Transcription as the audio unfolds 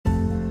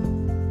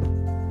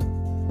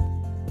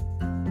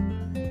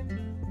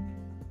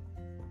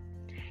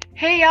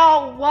Hey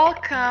y'all,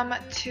 welcome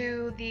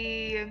to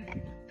the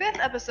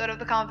fifth episode of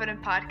the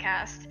Confident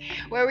Podcast,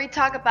 where we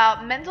talk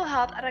about mental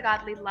health at a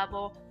godly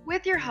level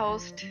with your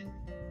host,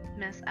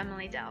 Miss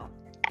Emily Dell.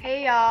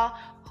 Hey y'all,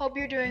 hope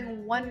you're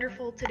doing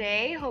wonderful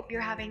today. Hope you're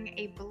having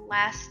a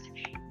blessed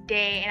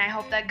day, and I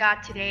hope that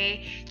God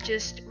today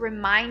just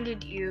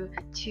reminded you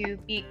to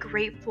be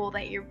grateful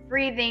that you're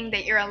breathing,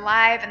 that you're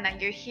alive, and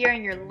that you're here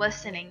and you're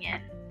listening in,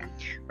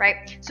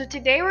 right? So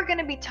today we're going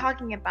to be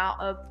talking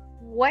about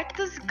what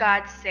does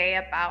God say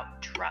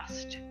about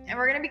trust? And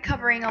we're going to be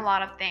covering a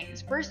lot of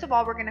things. First of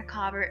all, we're going to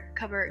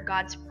cover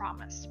God's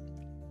promise.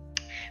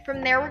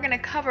 From there, we're going to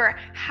cover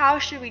how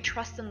should we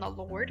trust in the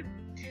Lord.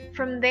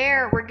 From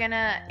there, we're going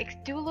to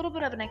do a little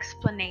bit of an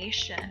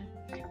explanation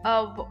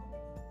of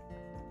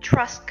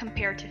trust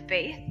compared to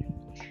faith.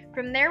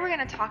 From there, we're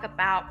going to talk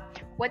about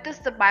what does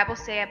the Bible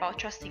say about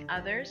trusting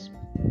others.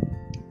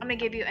 I'm going to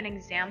give you an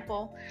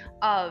example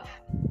of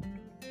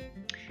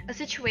a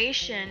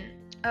situation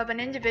of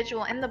an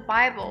individual in the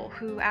Bible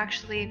who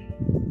actually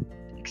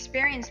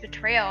experienced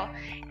betrayal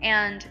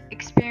and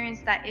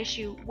experienced that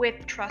issue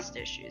with trust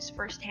issues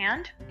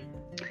firsthand.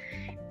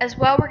 As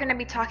well, we're going to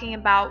be talking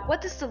about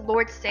what does the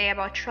Lord say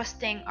about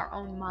trusting our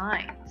own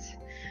minds,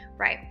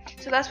 right?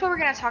 So that's what we're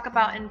going to talk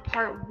about in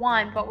part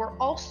 1, but we're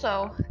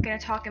also going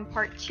to talk in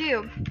part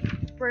 2.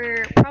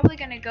 We're probably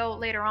going to go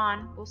later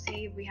on. We'll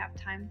see if we have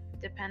time,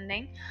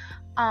 depending,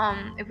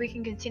 if we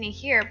can continue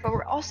here. But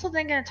we're also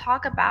then going to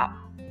talk about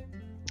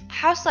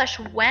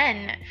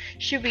how/when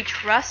should we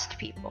trust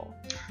people,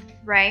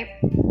 right?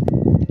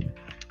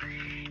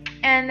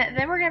 And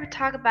then we're going to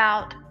talk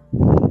about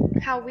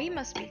how we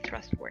must be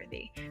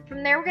trustworthy.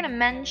 From there, we're going to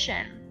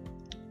mention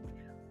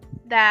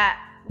that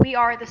we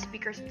are the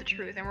speakers of the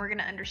truth, and we're going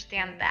to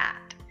understand that.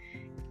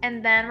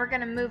 And then we're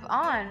going to move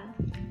on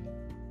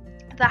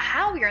the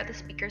how we are the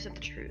speakers of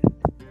the truth,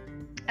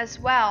 as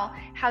well,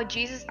 how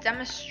Jesus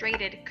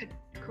demonstrated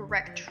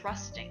correct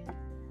trusting.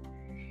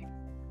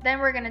 Then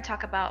we're going to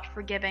talk about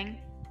forgiving,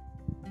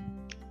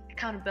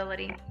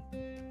 accountability,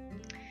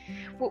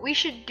 what we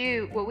should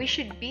do, what we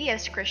should be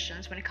as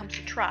Christians when it comes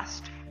to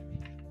trust,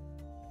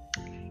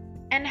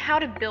 and how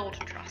to build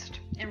trust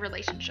in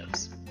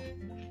relationships.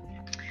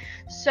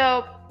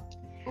 So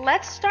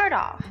let's start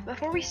off.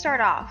 Before we start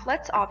off,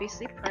 let's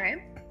obviously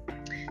pray.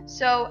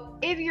 So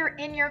if you're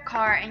in your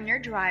car and you're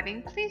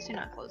driving, please do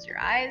not close your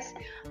eyes.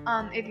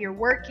 If you're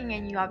working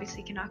and you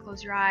obviously cannot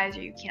close your eyes,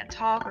 or you can't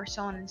talk, or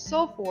so on and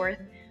so forth,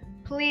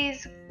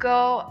 please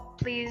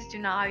do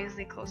not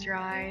obviously close your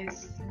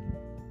eyes.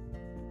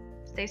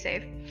 Stay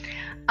safe.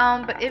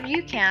 But if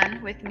you can,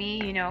 with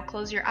me,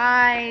 close your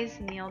eyes,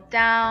 kneel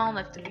down,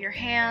 lift up your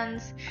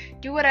hands,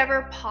 do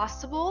whatever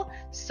possible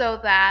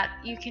so that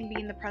you can be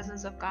in the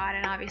presence of God.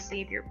 And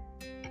obviously, if you're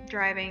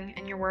driving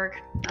and your work,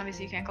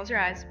 obviously you can't close your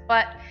eyes,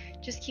 but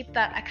just keep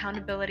that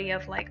accountability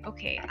of like,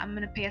 okay, I'm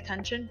gonna pay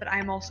attention, but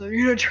I'm also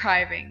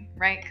driving,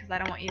 right? Because I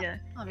don't want you to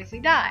obviously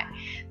die.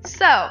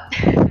 So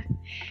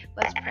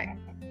let's pray.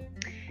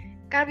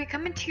 God, we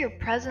come into your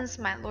presence,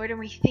 my Lord, and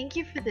we thank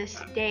you for this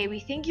day.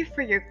 We thank you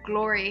for your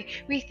glory.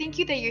 We thank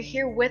you that you're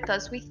here with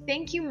us. We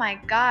thank you, my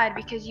God,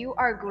 because you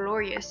are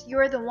glorious. You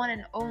are the one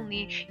and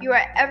only. You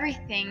are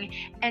everything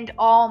and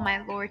all,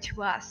 my Lord,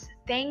 to us.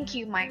 Thank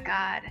you, my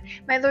God.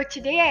 My Lord,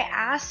 today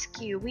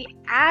we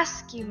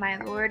ask you, my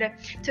Lord,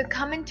 to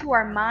come into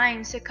our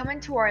minds, to come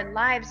into our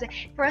lives,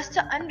 for us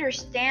to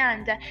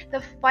understand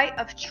the fight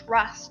of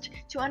trust,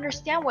 to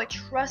understand what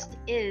trust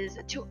is,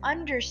 to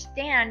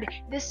understand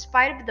this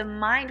fight of the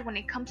mind when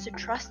it comes to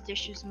trust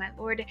issues, my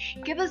Lord.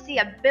 Give us the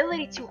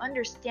ability to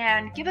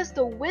understand. Give us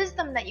the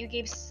wisdom that you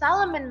gave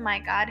Solomon, my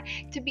God,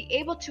 to be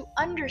able to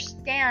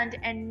understand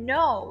and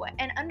know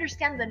and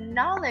understand the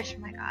knowledge,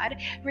 my God.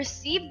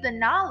 Receive the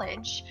knowledge,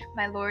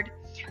 my Lord,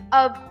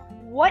 of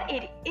what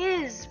it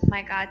is,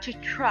 my God, to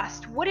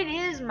trust, what it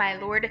is, my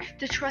Lord,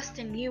 to trust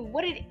in you,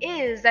 what it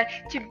is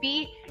to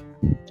be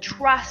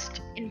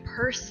trust in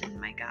person,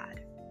 my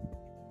God.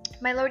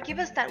 My Lord, give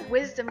us that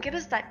wisdom, give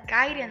us that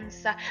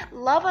guidance,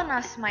 love on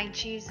us, my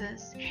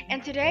Jesus.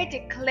 And today I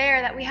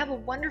declare that we have a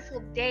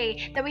wonderful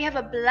day, that we have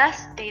a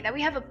blessed day, that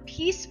we have a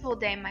peaceful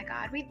day, my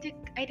God.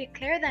 I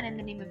declare that in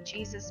the name of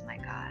Jesus, my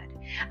God.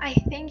 I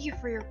thank you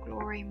for your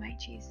glory, my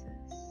Jesus.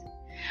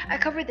 I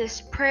cover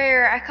this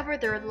prayer, I cover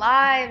their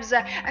lives,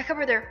 I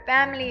cover their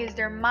families,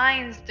 their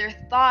minds, their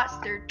thoughts,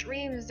 their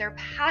dreams, their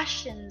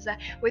passions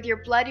with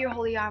your blood, your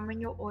holy arm, and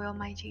your oil,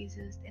 my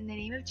Jesus. In the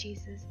name of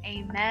Jesus,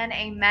 amen,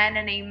 amen,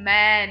 and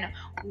amen.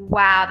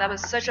 Wow, that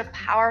was such a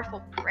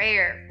powerful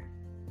prayer.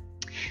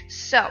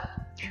 So,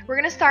 we're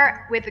going to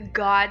start with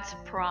God's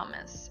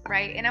promise,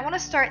 right? And I want to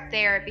start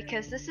there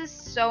because this is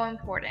so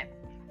important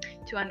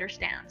to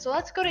understand. So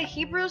let's go to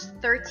Hebrews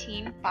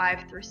 13,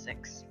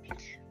 5-6.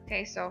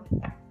 Okay, so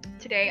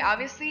today,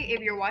 obviously, if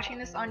you're watching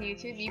this on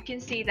YouTube, you can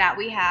see that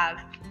we have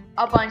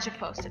a bunch of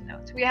post-it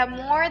notes. We have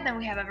more than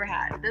we have ever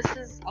had. This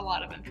is a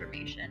lot of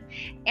information.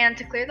 And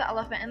to clear the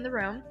elephant in the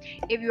room,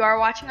 if you are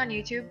watching on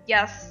YouTube,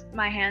 yes,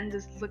 my hand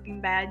is looking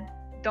bad.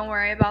 don't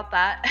worry about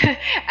that.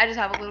 I just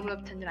have a little bit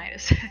of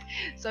tendinitis,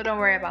 so don't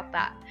worry about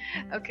that.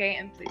 Okay,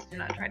 and please do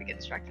not try to get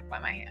distracted by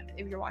my hand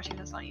if you're watching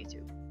this on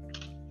YouTube.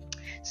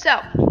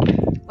 So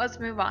let's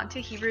move on to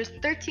Hebrews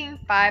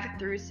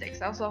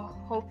 13:5-6. Also,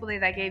 hopefully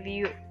that gave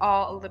you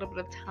all a little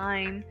bit of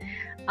time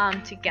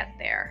to get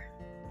there,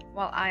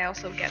 while I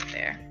also get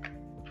there.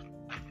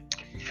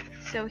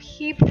 So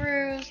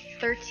Hebrews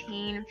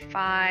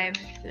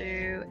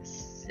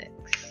 13:5-6.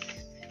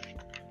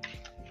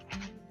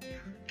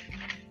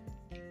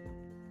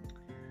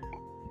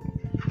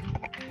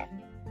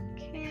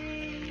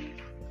 Okay.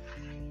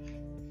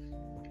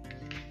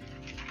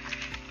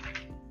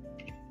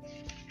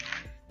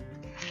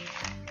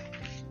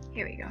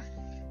 Here we go.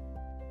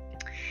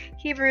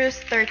 Hebrews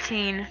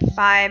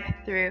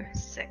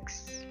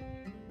 13:5-6.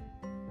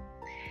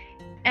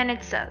 And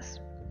it says,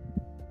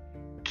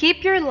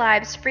 "Keep your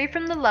lives free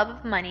from the love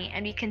of money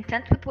and be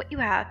content with what you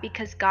have,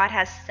 because God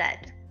has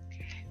said,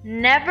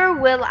 'Never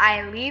will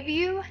I leave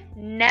you,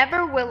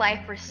 never will I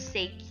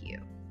forsake you.'"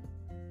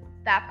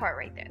 That part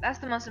right there. That's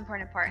the most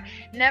important part.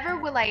 Never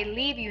will I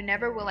leave you,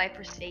 never will I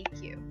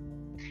forsake you.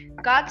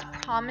 God's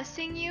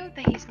promising you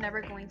that He's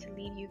never going to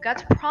leave you.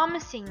 God's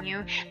promising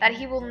you that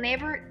He will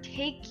never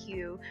take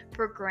you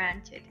for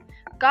granted.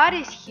 God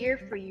is here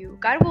for you.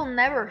 God will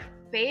never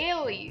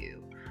fail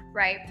you,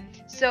 right?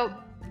 So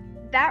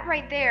that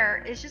right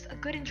there is just a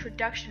good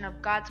introduction of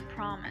God's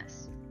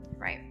promise,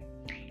 right?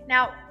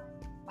 Now,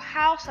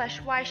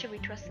 how/why should we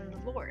trust in the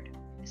Lord?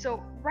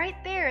 So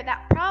right there,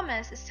 that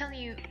promise is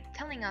telling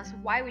us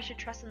why we should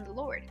trust in the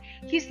Lord.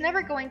 He's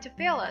never going to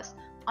fail us.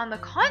 On the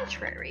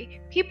contrary,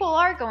 people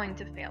are going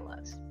to fail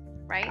us,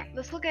 right?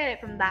 Let's look at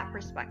it from that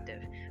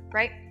perspective,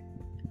 right?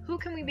 Who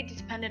can we be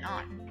dependent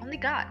on? Only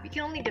God. We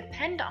can only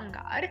depend on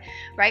God,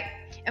 right?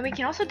 And we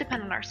can also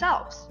depend on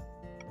ourselves,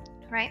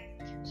 right?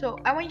 So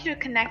I want you to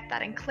connect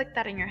that and click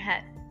that in your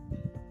head,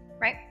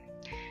 right?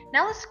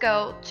 Now let's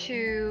go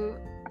to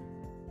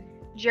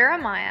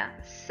Jeremiah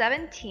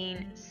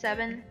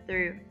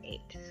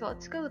 17:7-8. So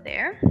let's go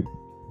there.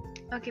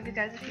 I'll give you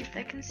guys a few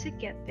seconds to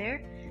get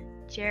there.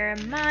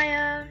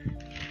 Jeremiah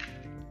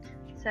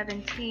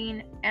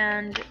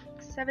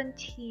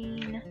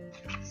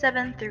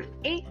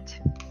 17:7-8.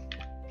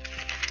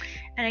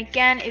 And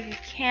again, if you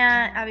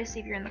can't, obviously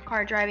if you're in the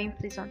car driving,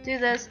 please don't do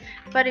this.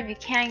 But if you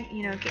can,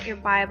 get your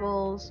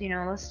Bibles,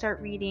 let's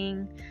start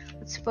reading.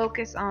 Let's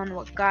focus on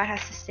what God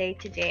has to say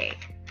today.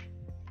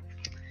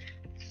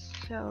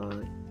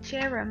 So,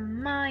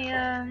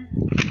 Jeremiah.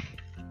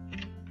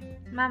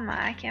 Mama,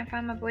 I can't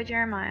find my boy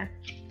Jeremiah.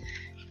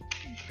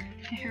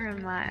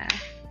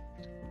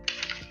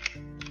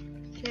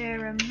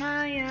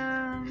 Jeremiah.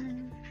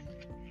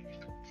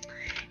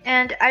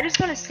 And I just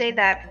want to say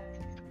that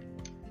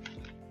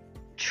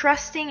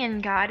trusting in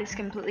God is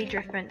completely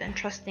different than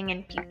trusting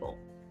in people.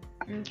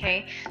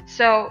 Okay,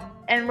 so,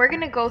 and we're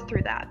going to go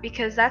through that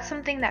because that's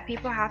something that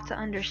people have to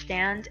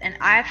understand, and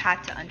I've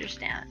had to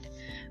understand,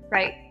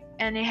 right?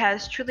 And it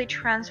has truly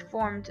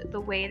transformed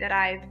the way that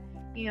I've,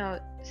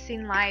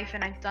 seen life,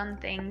 and I've done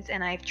things,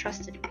 and I've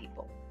trusted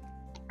people,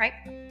 right?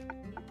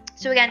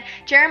 So again,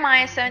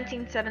 Jeremiah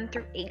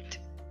 17:7-8.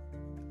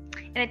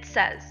 And it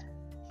says,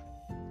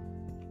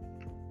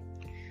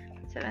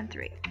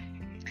 7:3.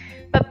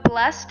 "But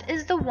blessed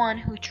is the one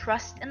who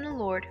trusts in the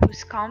Lord,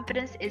 whose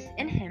confidence is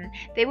in Him.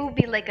 They will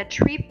be like a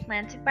tree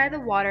planted by the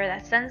water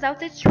that sends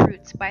out its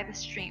roots by the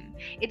stream.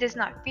 It does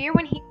not fear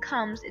when heat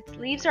comes, its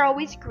leaves are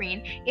always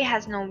green. It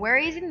has no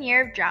worries in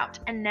year of drought,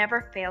 and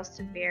never fails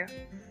to bear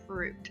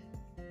fruit."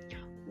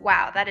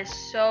 Wow, that is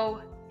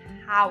so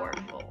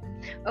powerful.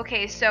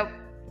 Okay, so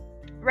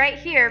right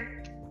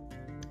here,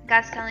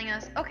 God's telling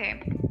us,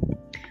 okay,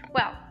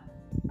 well,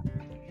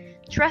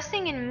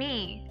 trusting in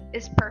me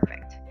is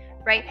perfect,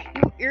 right?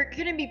 You're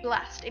going to be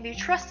blessed. If you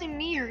trust in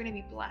me, you're going to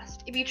be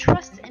blessed. If you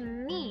trust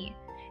in me,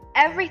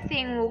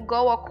 everything will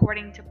go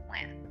according to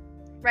plan,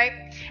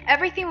 right?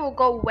 Everything will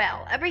go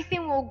well.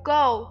 Everything will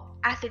go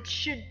as it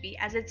should be,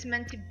 as it's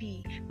meant to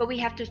be, but we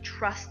have to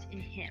trust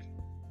in Him,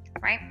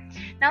 right?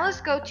 Now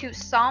let's go to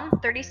Psalm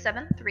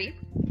 37:3.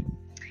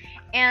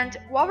 And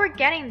while we're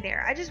getting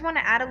there, I just want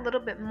to add a little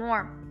bit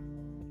more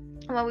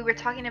what we were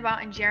talking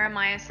about in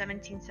Jeremiah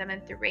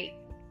 17:7-8.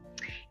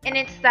 And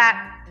it's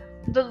that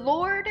the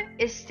Lord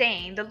is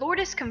saying, the Lord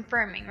is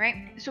confirming,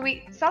 right? So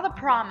we saw the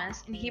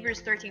promise in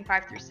Hebrews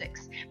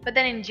 13:5-6. But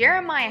then in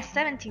Jeremiah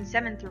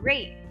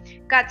 17:7-8,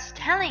 God's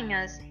telling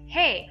us,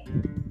 hey,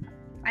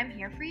 I'm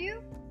here for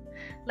you.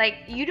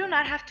 Like, you do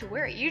not have to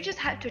worry. You just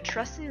have to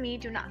trust in me.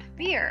 Do not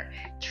fear.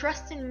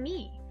 Trust in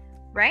me,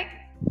 right?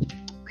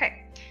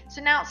 Okay.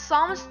 So now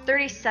Psalms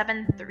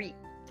 37:3.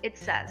 It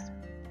says,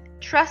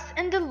 "Trust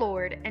in the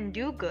Lord and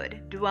do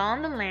good, dwell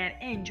in the land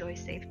and enjoy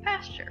safe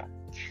pasture."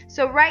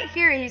 So right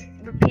here, he's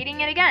repeating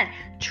it again.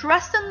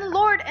 Trust in the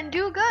Lord and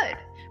do good,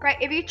 right?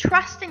 If you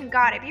trust in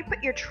God, if you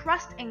put your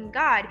trust in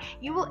God,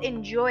 you will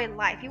enjoy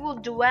life. You will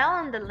dwell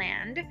in the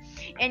land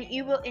and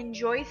you will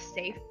enjoy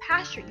safe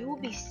pasture. You will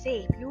be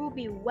safe. You will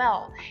be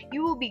well.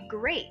 You will be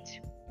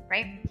great,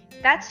 right?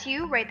 That's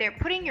you right there.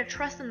 Putting your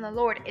trust in the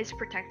Lord is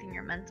protecting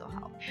your mental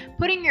health.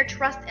 Putting your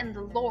trust in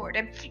the Lord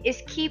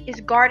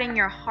is guarding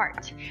your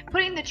heart.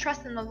 Putting the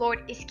trust in the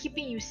Lord is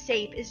keeping you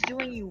safe, is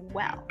doing you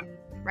well,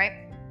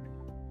 right?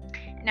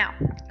 Now,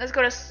 let's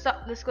go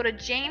to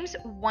James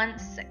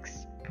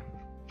 1:6.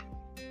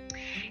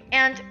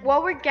 And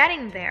while we're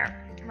getting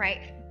there,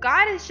 right?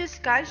 God is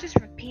just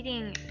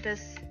repeating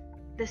this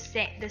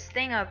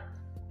thing of,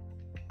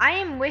 I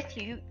am with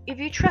you. If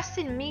you trust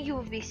in me, you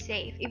will be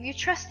safe. If you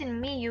trust in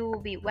me, you will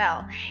be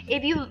well.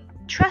 If you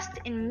trust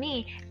in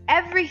me,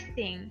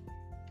 everything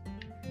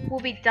will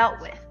be dealt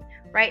with,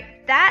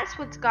 right? That's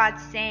what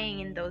God's saying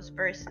in those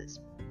verses,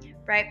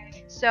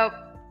 right? So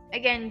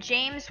again,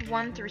 James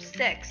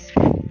 1-6.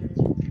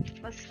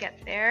 Let's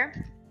get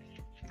there.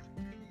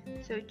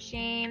 So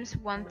James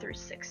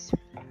 1-6.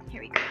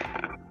 Here we go.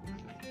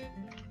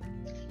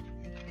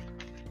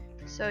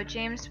 So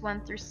James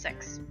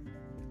 1-6.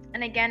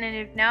 And again, and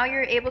if now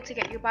you're able to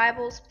get your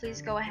Bibles, please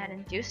go ahead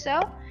and do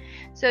so.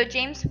 So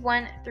James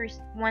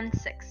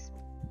 1:6.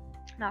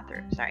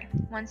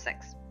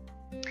 1:6.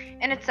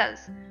 And it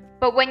says,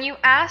 "But when you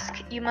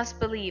ask, you must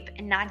believe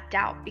and not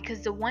doubt,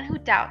 because the one who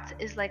doubts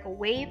is like a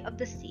wave of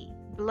the sea,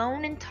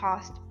 blown and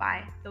tossed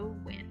by the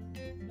wind."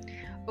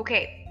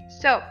 Okay,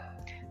 so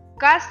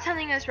God's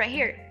telling us right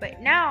here, but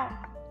now,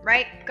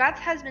 right? God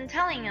has been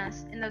telling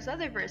us in those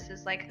other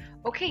verses, like,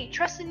 okay,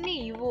 trust in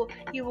me, you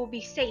will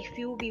be safe,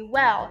 you will be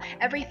well,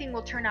 everything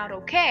will turn out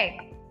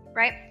okay,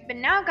 right? But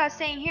now God's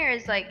saying here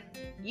is like,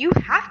 you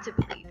have to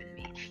believe in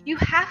me, you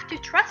have to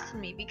trust in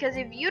me, because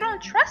if you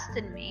don't trust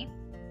in me,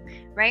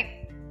 right?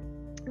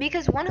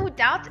 Because one who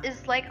doubts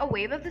is like a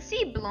wave of the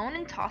sea, blown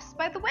and tossed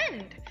by the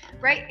wind,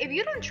 right? If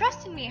you don't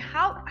trust in me,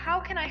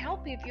 how can I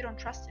help you if you don't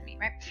trust in me,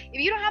 right?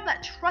 If you don't have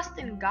that trust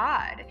in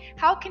God,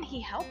 how can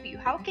he help you?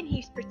 How can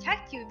he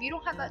protect you if you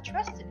don't have that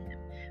trust in him,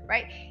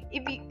 right?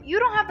 If you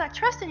don't have that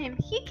trust in him,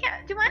 he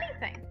can't do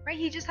anything, right?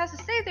 He just has to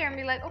stay there and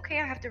be like, okay,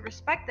 I have to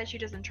respect that she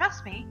doesn't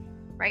trust me,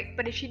 right?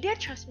 But if she did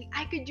trust me,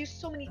 I could do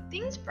so many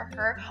things for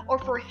her or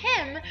for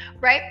him,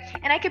 right?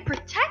 And I could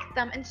protect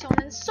them and so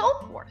on and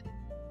so forth,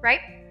 right?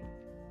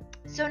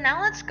 So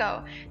now let's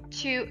go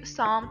to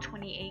Psalm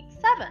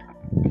 28:7.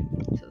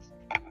 So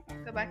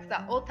go back to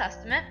that Old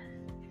Testament.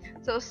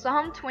 So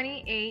Psalm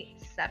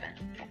 28:7.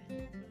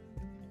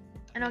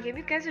 And I'll give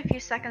you guys a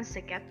few seconds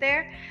to get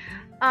there.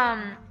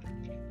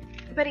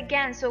 But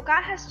again, so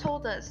God has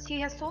told us, he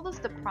has told us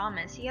the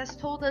promise. He has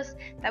told us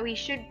that we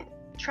should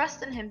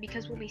trust in him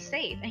because we'll be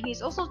safe. And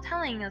he's also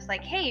telling us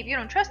like, hey, if you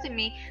don't trust in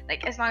me,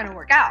 like it's not going to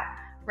work out,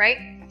 right?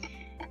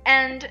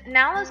 And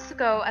now let's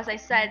go, as I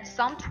said,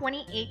 Psalm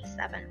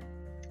 28:7.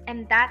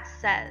 And that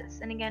says,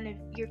 and again, if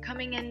you're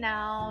coming in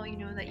now, you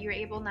know that you're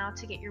able now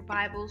to get your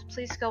Bibles,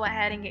 please go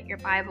ahead and get your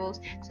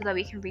Bibles so that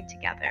we can read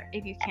together,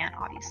 if you can,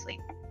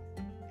 obviously.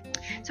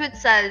 So it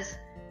says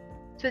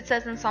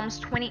in Psalms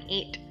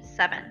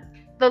 28:7,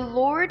 "The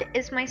Lord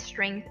is my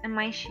strength and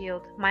my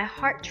shield. My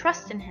heart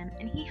trusts in him,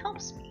 and he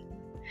helps me."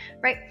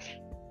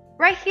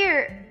 Right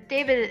here,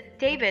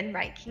 David,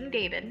 right, King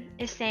David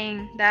is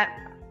saying that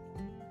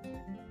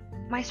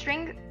my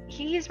strength,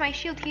 he is my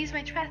shield, he is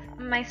my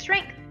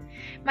strength.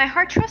 My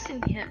heart trusts in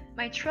him.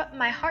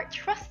 My heart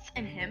trusts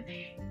in him,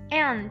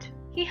 and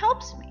he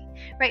helps me.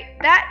 Right?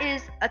 That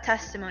is a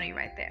testimony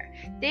right there.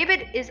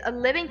 David is a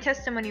living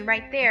testimony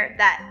right there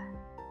that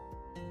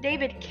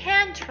David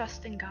can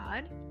trust in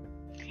God,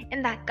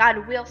 and that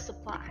God will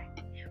supply.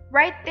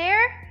 Right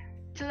there,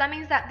 so that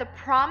means that the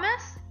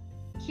promise.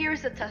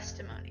 Here's the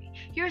testimony.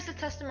 Here's the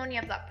testimony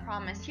of that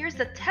promise. Here's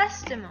the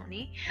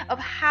testimony of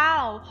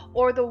how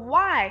or the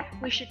why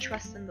we should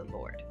trust in the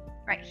Lord.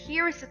 Right?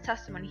 Here is the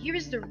testimony. Here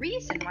is the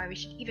reason why we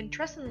should even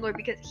trust in the Lord,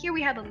 because here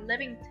we have a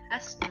living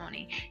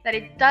testimony that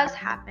it does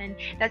happen,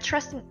 that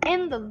trusting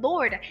in the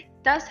Lord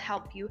does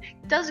help you,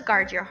 does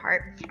guard your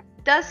heart,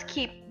 does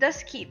keep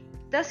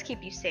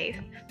you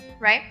safe,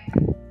 right?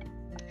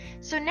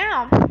 So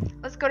now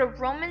let's go to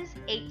Romans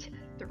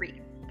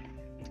 8:3.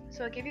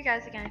 So I'll give you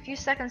guys again a few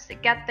seconds to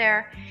get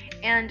there,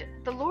 and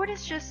the Lord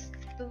is just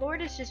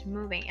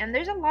moving, and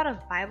there's a lot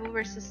of Bible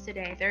verses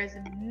today. There's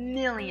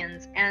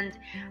millions, and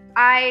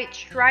I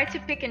try to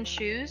pick and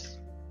choose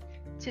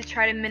to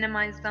try to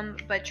minimize them,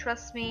 but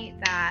trust me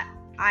that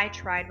I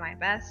tried my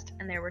best,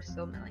 and there were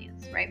still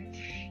millions, right?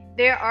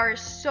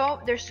 There's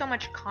so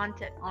much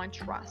content on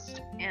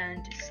trust,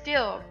 and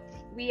still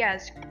we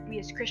as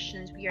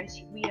Christians, we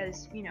as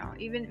you know,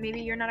 even maybe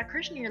you're not a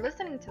Christian, you're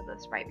listening to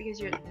this, right? Because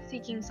you're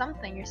seeking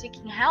something, you're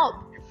seeking help,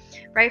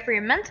 right, for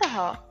your mental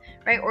health,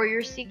 right? Or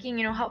you're seeking,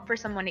 help for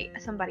somebody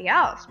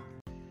else.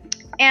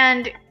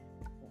 And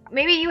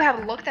maybe you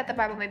have looked at the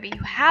Bible, maybe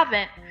you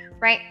haven't,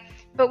 right?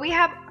 But we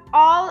have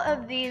all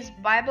of these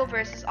Bible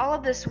verses, all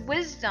of this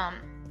wisdom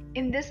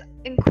in this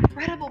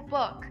incredible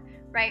book,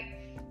 right?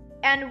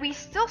 And we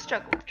still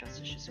struggle with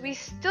trust issues. We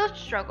still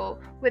struggle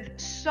with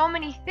so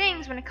many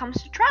things when it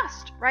comes to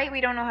trust, right?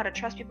 We don't know how to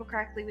trust people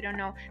correctly. We don't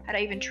know how to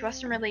even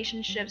trust in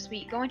relationships.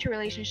 We go into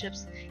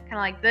relationships kind of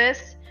like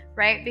this,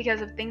 right? Because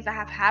of things that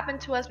have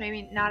happened to us.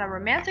 Maybe not a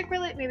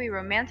maybe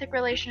romantic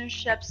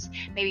relationships,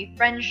 maybe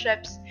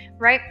friendships,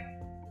 right?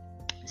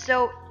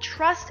 So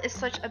trust is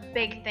such a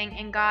big thing,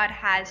 and God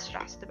has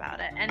trust about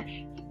it,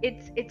 and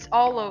it's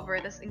all over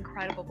this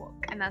incredible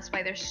book, and that's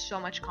why there's so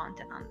much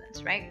content on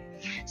this, right?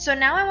 So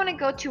now I want to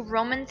go to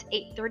Romans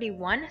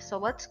 8:31. So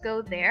let's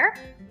go there,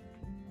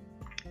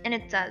 and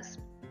it says,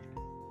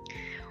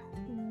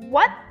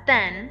 "What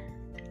then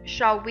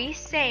shall we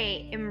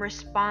say in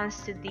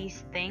response to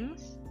these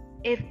things?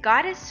 If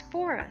God is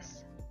for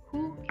us,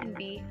 who can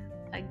be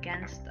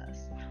against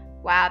us?"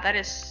 Wow, that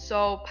is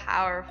so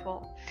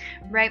powerful,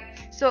 right?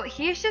 So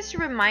he's just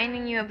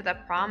reminding you of the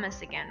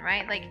promise again,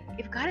 right? Like,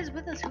 if God is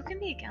with us, who can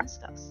be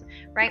against us,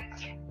 right?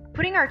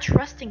 Putting our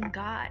trust in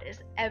God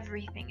is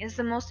everything, is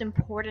the most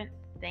important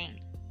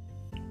thing,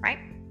 right?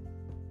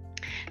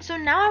 So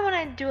now I want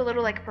to do a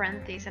little like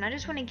parentheses, and I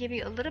just want to give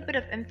you a little bit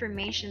of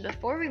information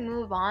before we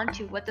move on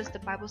to what does the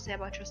Bible say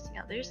about trusting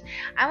others.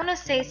 I want to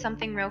say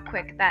something real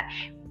quick that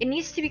it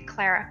needs to be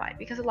clarified,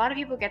 because a lot of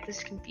people get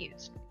this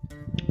confused,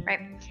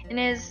 right? And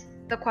is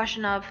the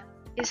question of,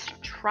 is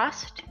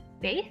trust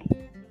faith?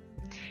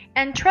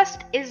 And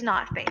trust is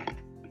not faith.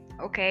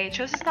 Okay,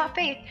 trust is not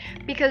faith,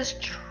 because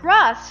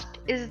trust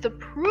is the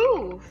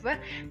proof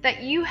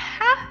that you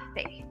have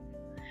faith,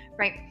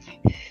 right?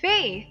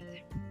 Faith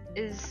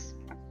is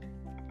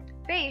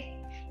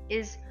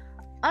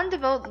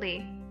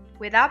undevoutedly,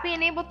 without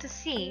being able to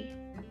see,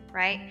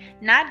 right?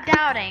 Not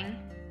doubting,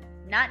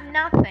 not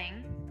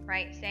nothing,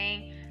 right?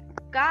 Saying,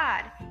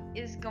 God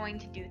is going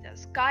to do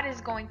this. God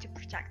is going to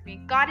protect me.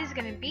 God is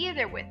going to be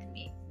there with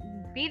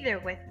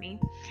me.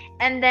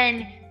 And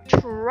then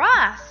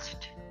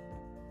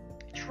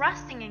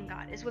trusting in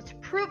God is what's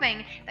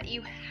proving that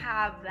you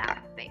have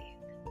that faith,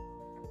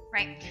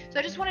 right? So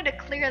I just wanted to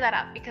clear that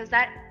up, because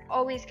that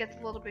always gets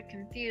a little bit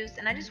confused,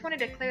 and I just wanted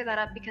to clear that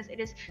up because it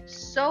is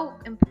so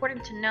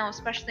important to know,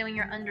 especially when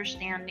you're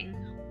understanding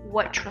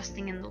what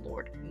trusting in the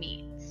Lord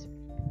means,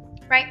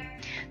 right?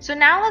 So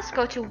now let's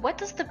go to, what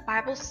does the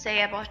Bible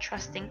say about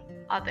trusting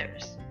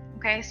others?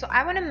 Okay, so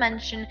I want to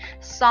mention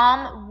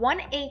Psalm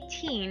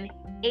 118,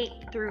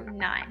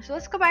 8-9. So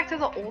let's go back to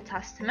the Old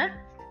Testament,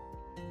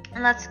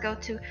 and let's go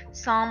to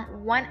Psalm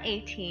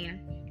 118,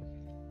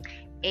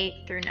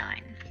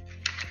 8-9.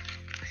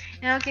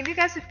 And I'll give you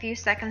guys a few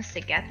seconds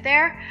to get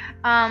there.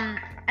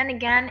 And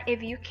again,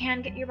 if you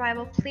can get your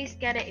Bible, please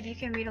get it. If you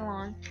can read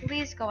along,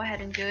 please go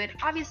ahead and do it.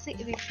 Obviously,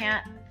 if you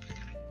can't,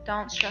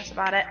 don't stress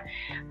about it.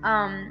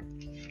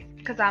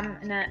 Because I'm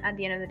gonna, at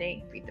the end of the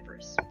day, read the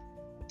verse.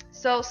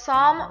 So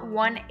Psalm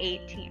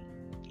 118,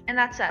 and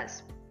that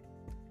says,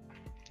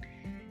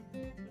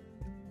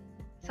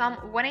 Psalm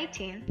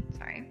 118,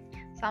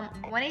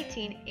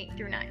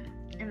 8-9,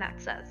 and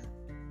that says,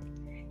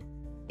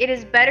 "It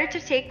is better to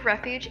take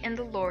refuge in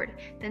the Lord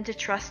than to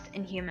trust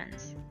in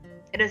humans.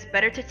 It is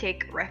better to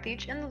take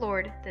refuge in the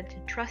Lord than to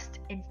trust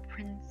in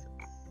princes."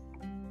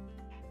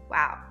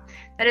 Wow,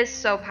 that is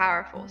so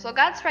powerful. So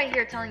God's right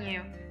here telling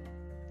you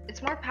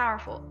it's more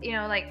powerful. You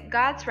know, like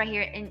God's right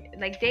here, and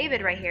like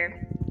David right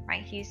here,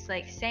 right? He's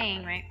like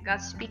saying, right?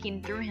 God's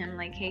speaking through him,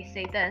 like, hey,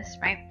 say this,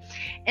 right?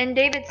 And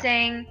David's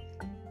saying,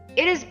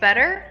 it is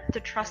better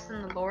to trust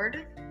in the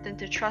Lord than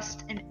to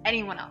trust in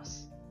anyone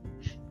else.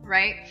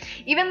 Right?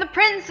 Even the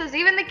princes,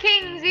 even the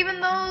kings, even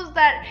those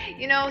that,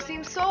 you know,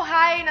 seem so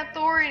high in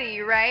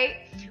authority,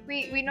 right?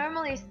 We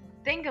normally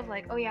think of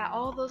like, oh yeah,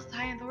 all those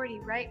high in authority,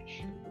 right?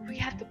 We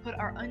have to put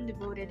our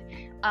undevoted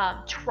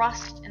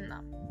trust in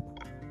them,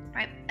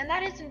 right? And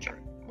that isn't true.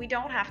 We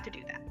don't have to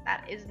do that.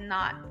 That is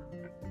not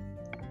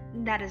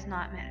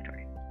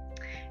mandatory,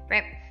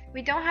 right?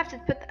 We don't have to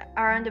put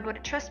our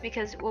undevoted trust,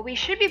 because what we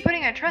should be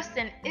putting our trust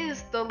in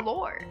is the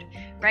Lord,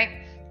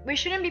 right? We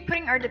shouldn't be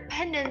putting our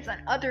dependence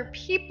on other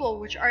people,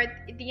 which are,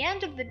 at the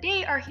end of the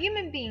day, are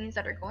human beings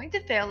that are going to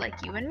fail,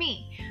 like you and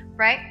me,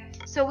 right?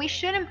 So we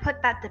shouldn't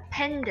put that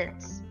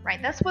dependence, right?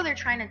 That's what they're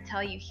trying to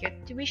tell you here.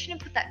 We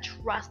shouldn't put that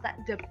trust,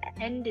 that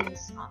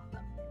dependence on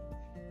them,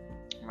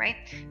 right?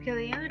 Because at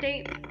the end of the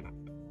day,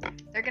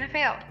 they're going to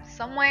fail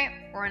some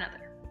way or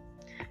another,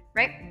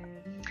 right?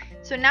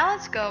 So now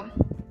let's go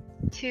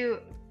to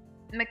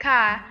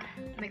Micah.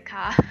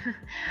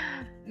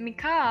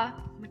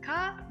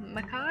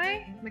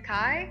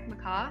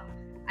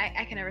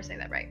 I can never say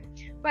that right.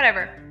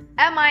 Whatever.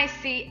 Micah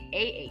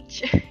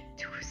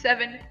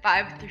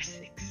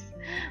 7:5-6.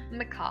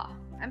 Micah.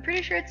 I'm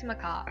pretty sure it's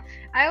Micah.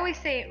 I always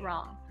say it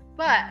wrong,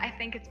 but I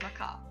think it's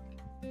Micah.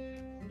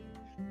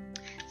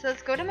 So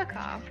let's go to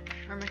Micah.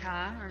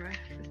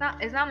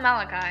 It's not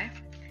Malachi.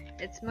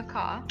 It's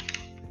Micah.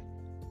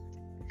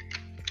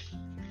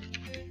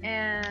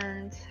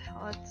 And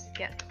let's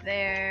get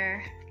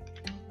there.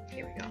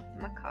 Here we go.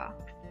 Micah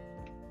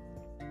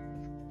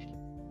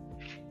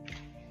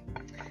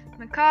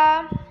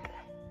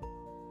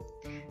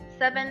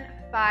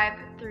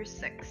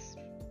 7:5-6.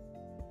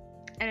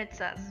 And it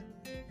says,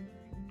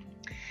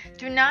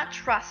 do not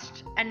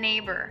trust a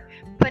neighbor,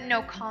 put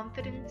no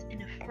confidence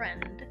in a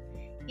friend.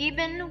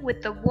 Even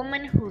with the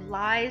woman who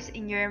lies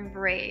in your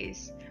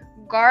embrace,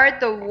 guard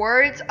the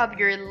words of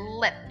your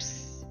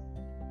lips.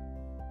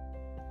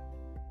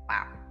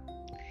 Wow.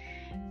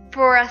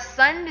 For a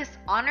son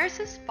dishonors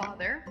his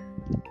father,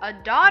 a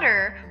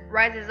daughter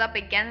rises up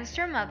against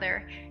her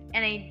mother,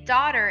 and a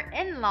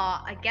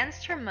daughter-in-law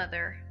against her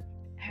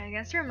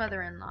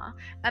mother-in-law.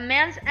 A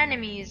man's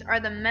enemies are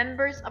the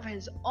members of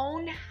his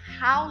own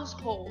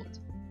household.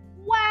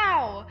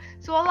 Wow.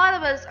 So a lot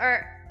of us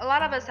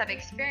have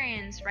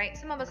experienced, right?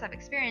 Some of us have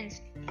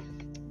experienced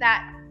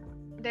that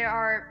there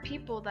are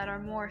people that are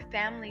more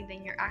family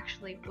than your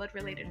actually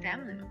blood-related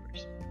family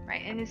members,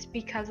 right? And it's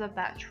because of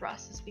that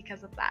trust. It's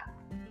because of that.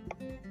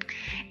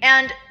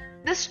 And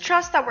this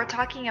trust that we're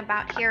talking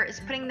about here is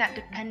putting that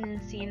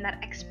dependency and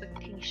that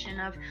expectation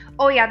of,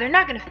 oh yeah, they're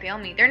not going to fail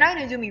me. They're not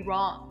going to do me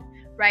wrong,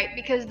 right?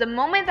 Because the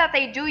moment that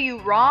they do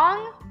you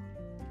wrong,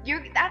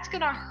 that's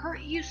going to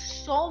hurt you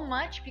so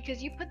much,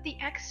 because you put the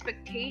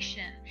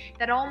expectation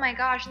that, oh my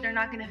gosh, they're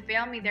not going to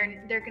fail me.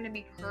 They're going to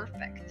be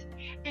perfect.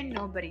 And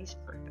nobody's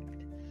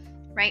perfect,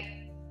 right?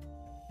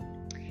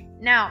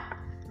 Now,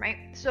 right?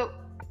 So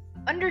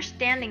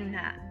understanding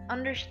that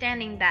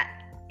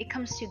it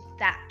comes to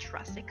that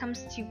trust. It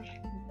comes to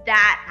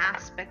that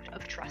aspect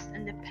of trust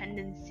and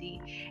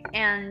dependency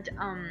and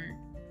an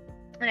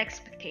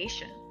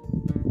expectation,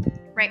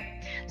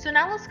 right? So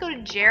now let's go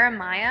to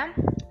Jeremiah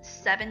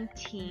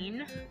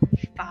 17:5,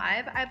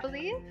 I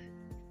believe.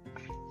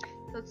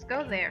 Let's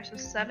go there. So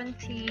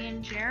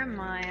 17,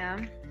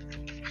 Jeremiah.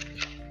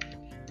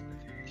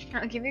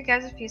 I'll give you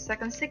guys a few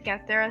seconds to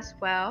get there as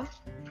well.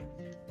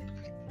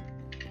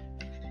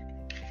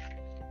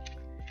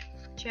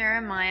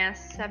 Jeremiah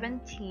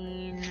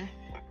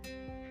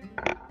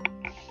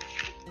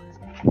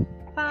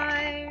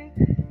 17:5.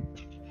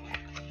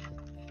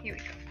 Here we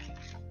go.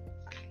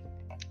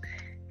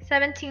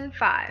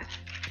 17:5.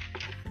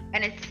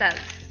 And it says,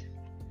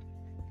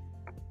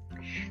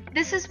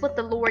 this is what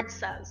the Lord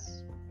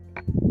says.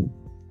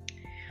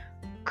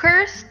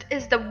 Cursed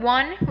is the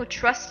one who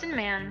trusts in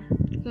man,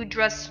 who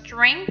draws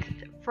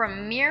strength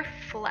from mere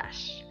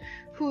flesh,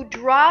 who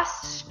draws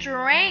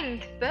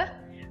strength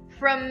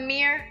from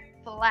mere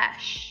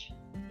flesh,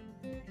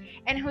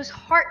 and whose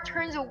heart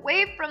turns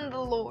away from the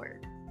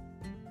Lord.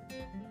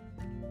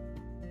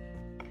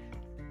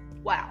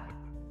 Wow.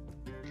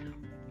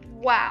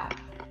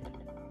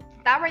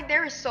 That right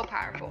there is so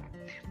powerful.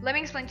 Let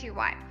me explain to you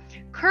why.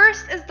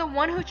 Cursed is the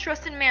one who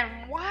trusts in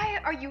man. Why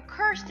are you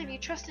cursed if you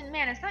trust in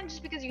man? It's not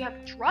just because you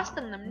have trust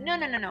in them.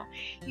 No.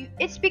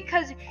 It's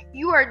because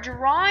you are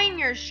drawing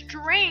your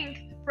strength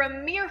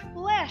from mere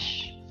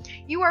flesh.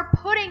 You're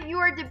putting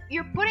your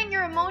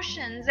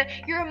emotions.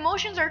 Your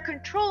emotions are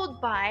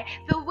controlled by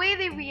the way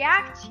they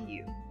react to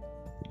you,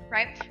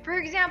 right? For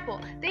example,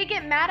 they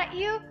get mad at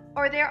you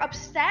or they're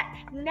upset.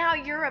 Now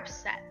you're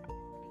upset.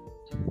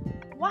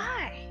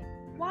 Why?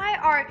 Why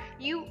are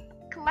you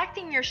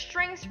collecting your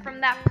strengths from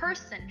that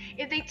person?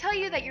 If they tell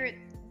you that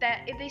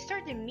if they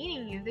start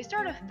demeaning you, if they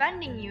start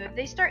offending you, if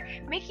they start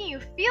making you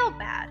feel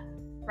bad,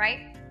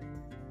 right?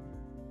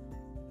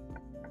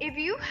 If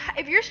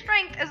your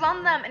strength is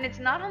on them and it's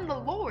not on the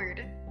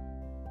Lord,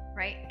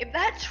 right? If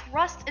that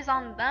trust is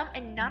on them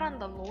and not on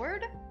the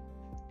Lord,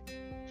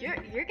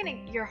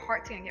 your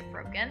heart's gonna get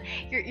broken.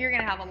 You're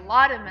gonna have a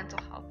lot of mental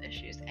health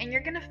issues, and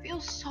you're gonna feel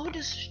so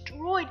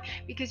destroyed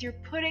because you're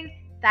putting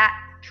that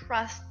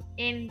trust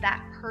in that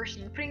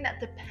person, putting that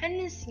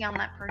dependency on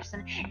that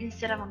person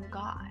instead of on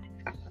God,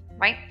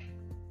 right?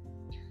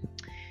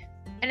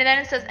 And then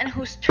it says, and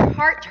whose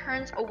heart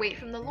turns away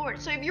from the Lord.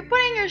 So if you're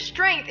putting your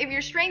strength,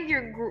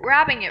 you're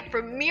grabbing it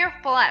from mere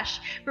flesh,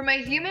 from a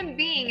human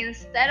being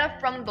instead of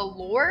from the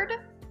Lord,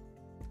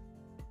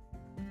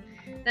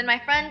 then my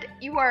friend,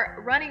 you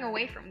are running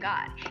away from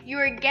God. You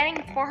are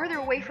getting farther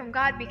away from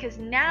God, because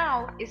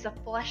now is a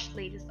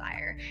fleshly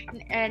desire.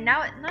 And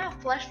now it's not a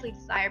fleshly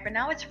desire, but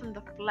now it's from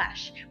the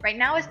flesh, right?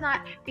 Now it's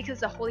not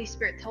because the Holy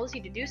Spirit tells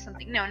you to do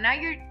something. No, now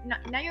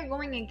you're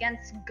going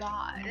against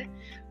God,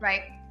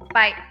 right?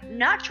 By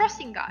not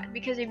trusting God.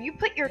 Because if you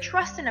put your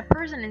trust in a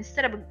person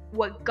instead of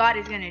what God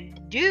is going to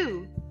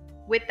do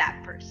with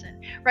that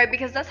person, right?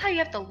 Because that's how you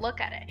have to look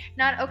at it.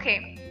 Not,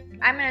 okay,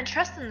 I'm going to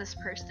trust in this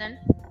person,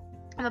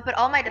 I'm going to put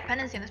all my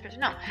dependency on this person.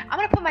 No, I'm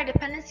going to put my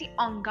dependency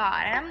on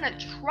God, and I'm going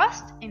to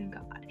trust in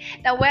God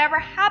that whatever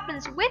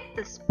happens with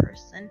this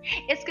person,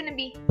 it's going to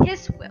be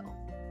His will,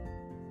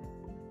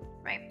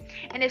 right?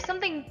 And if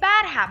something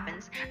bad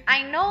happens,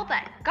 I know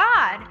that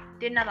God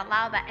did not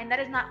allow that, and that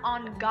is not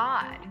on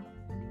God,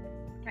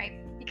 right?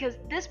 Because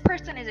this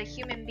person is a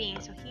human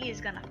being, so he is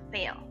going to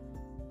fail,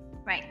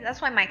 right? That's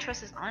why my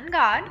trust is on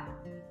God,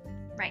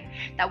 right?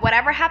 That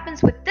whatever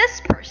happens with this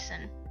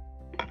person,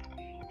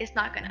 it's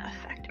not going to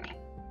affect me.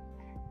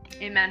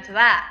 Amen to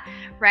that,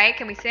 right?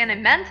 Can we say an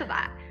amen to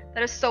that?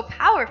 That is so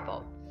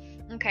powerful.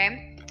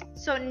 Okay,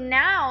 so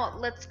now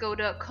let's go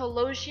to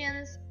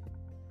Colossians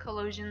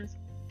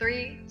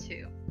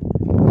 3:2,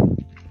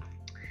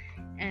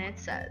 and it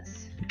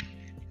says,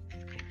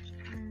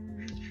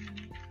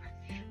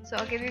 So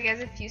I'll give you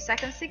guys a few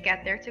seconds to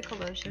get there to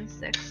Colossians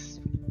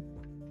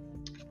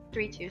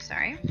 3:2,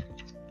 sorry.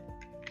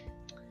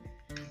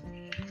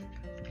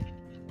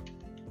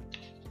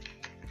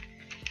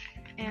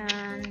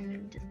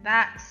 And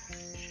that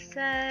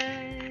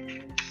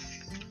says,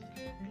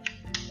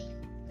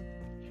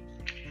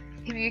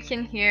 if you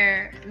can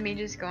hear me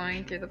just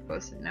going through the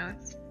post-it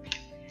notes,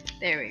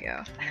 there we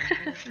go.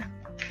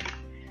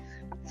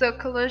 So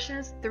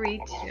Colossians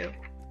 3:2,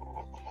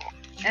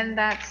 and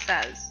that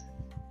says,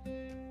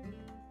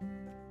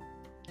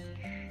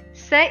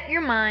 set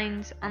your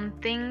minds on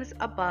things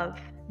above,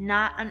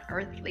 not on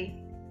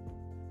earthly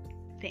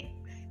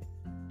things.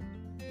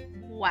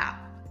 Wow.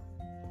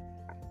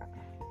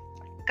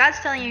 God's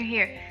telling you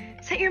here,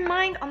 set your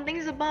mind on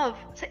things above.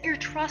 Set your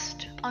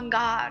trust on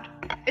God.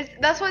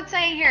 That's what it's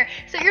saying here.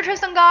 Set your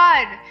trust on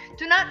God.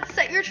 Do not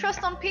set your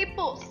trust on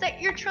people. Set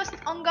your trust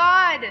on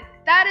God.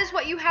 That is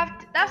what you have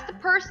to, that's the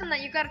person that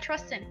you got to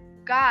trust in.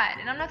 God.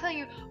 And I'm not telling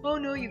you, oh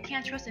no, you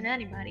can't trust in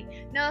anybody.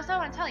 No, that's not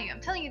what I'm telling you.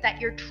 I'm telling you that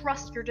your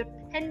trust, your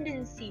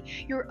dependency,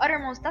 your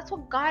uttermost, that's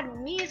what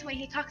God means when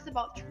he talks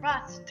about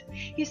trust.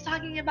 He's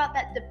talking about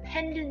that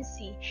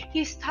dependency.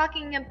 He's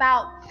talking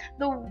about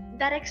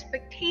that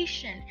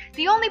expectation.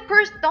 The only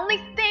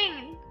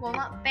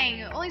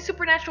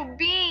supernatural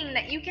being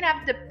that you can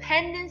have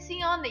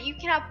dependency on, that you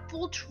can have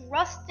full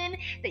trust in,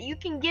 that you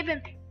can give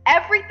him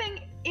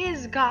everything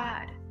is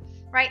God.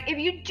 Right? If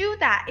you do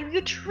that, if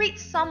you treat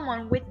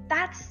someone with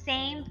that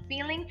same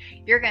feeling,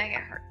 you're gonna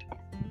get hurt.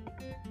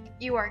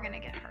 You are gonna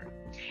get hurt.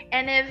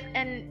 And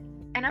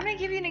I'm gonna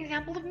give you an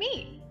example of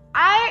me.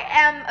 I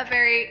am a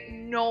very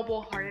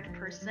noble-hearted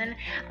person.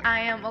 I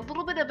am a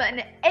little bit of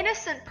an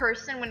innocent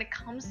person when it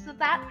comes to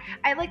that.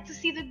 I like to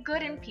see the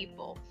good in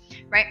people,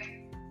 right?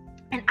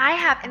 And I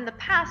have in the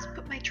past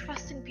put my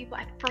trust in people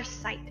at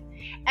first sight.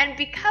 And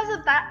because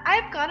of that,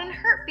 I've gotten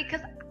hurt because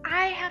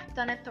I have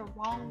done it the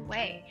wrong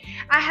way.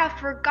 I have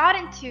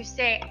forgotten to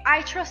say,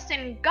 I trust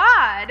in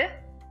God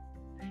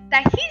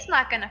that he's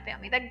not going to fail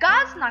me, that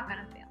God's not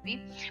going to fail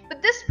me.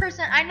 But this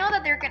person, I know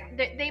that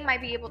they might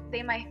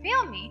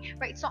fail me,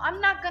 right? So I'm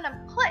not going to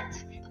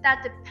put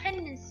that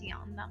dependency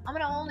on them. I'm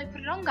going to only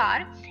put it on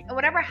God. And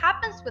whatever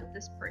happens with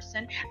this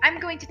person, I'm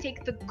going to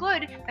take the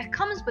good that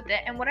comes with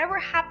it. And whatever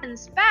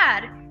happens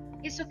bad,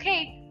 it's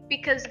okay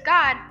because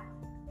God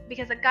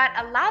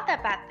allowed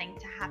that bad thing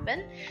to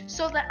happen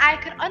so that I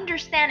could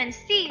understand and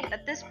see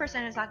that this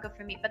person is not good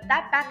for me. But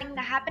that bad thing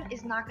that happened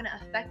is not going to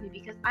affect me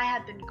because I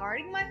have been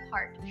guarding my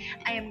heart.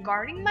 I am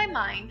guarding my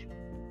mind.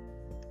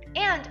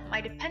 And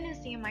my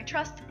dependency and my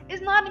trust is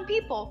not on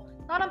people,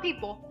 but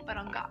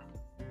on God.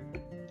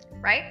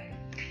 Right?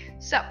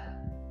 So,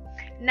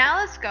 now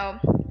let's go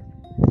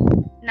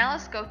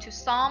to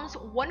Psalms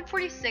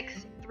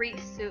 146,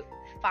 3-5.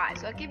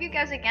 So I'll give you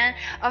guys again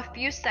a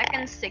few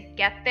seconds to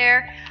get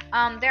there.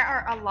 There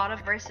are a lot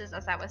of verses,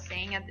 as I was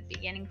saying at the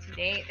beginning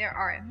today. There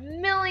are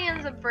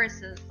millions of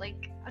verses.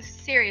 Like,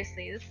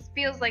 seriously, this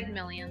feels like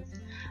millions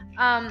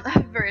of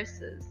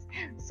verses.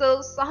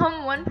 So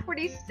Psalm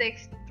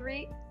 146,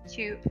 3-5.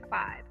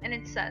 And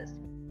it says,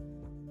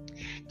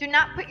 do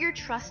not put your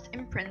trust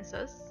in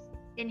princes,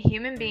 in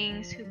human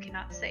beings who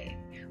cannot save.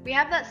 We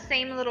have that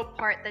same little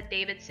part that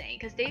David's saying,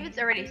 because David's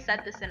already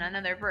said this in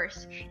another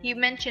verse. He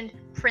mentioned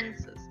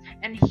princes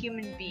and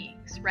human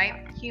beings,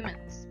 right?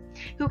 Humans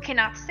who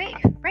cannot save,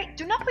 right?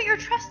 Do not put your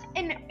trust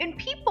in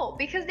people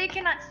because they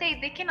cannot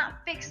save. They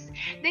cannot fix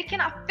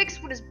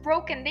what is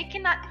broken. They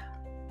cannot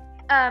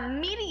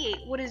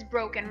mediate what is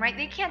broken, right?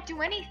 They can't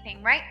do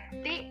anything, right?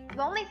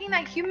 The only thing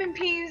that human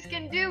beings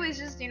can do is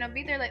just,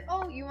 be there like,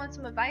 oh, you want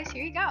some advice?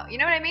 Here you go. You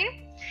know what I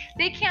mean?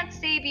 They can't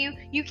save you.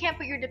 You can't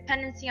put your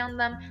dependency on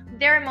them.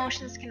 Their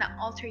emotions cannot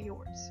alter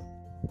yours,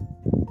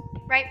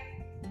 right?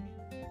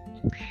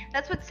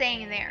 That's what's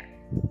saying there,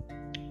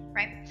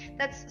 right?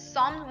 That's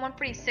Psalm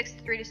 146,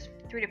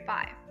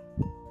 3-5.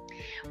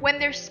 When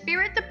their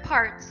spirit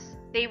departs,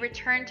 they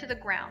return to the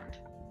ground.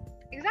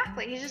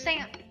 Exactly. He's just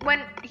saying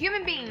when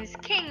human beings,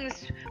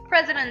 kings,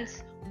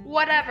 presidents,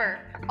 whatever,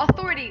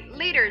 authority,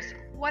 leaders,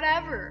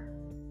 whatever,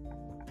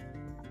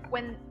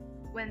 when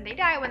they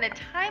die, when the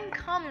time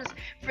comes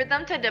for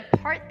them to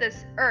depart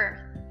this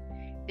earth,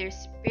 their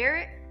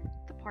spirit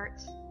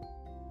departs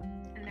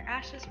and their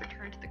ashes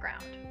return to the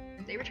ground.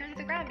 They return to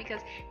the ground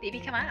because they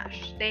become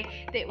ash. They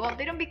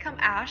don't become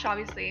ash,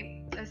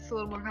 obviously. It's a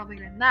little more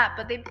complicated than that,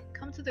 but they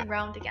come to the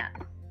ground again,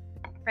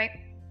 right?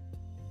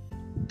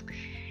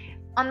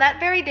 On that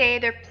very day,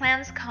 their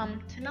plans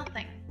come to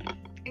nothing.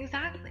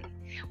 Exactly.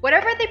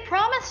 Whatever they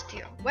promised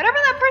you, whatever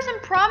that person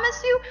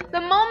promised you, the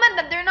moment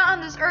that they're not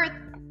on this earth,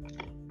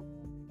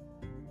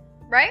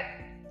 right?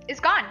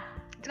 It's gone.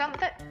 It's gone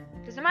with it.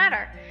 Doesn't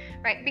matter,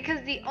 right?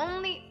 Because the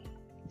only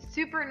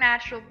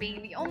supernatural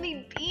being, the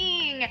only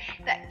being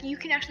that you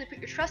can actually put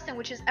your trust in,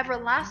 which is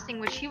everlasting,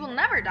 which he will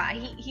never die.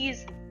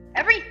 He's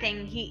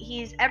everything.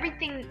 He's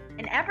everything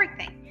and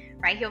everything.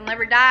 Right? He'll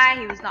never die.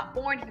 He was not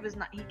born.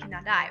 He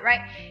cannot die.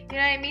 Right? You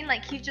know what I mean?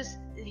 Like he just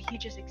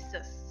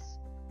exists.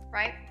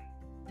 Right?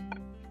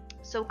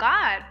 So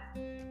God.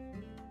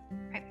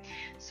 Right?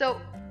 So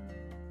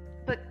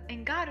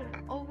And God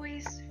will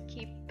always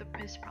keep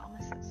his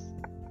promises,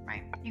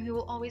 right? And he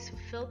will always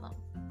fulfill them,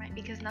 right?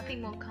 Because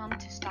nothing will come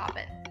to stop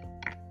it,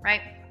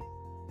 right?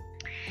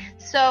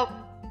 So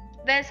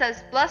then it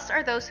says, blessed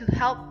are those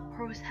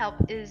whose help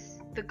is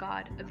the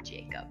God of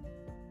Jacob.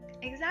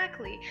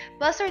 Exactly.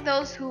 Blessed are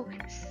those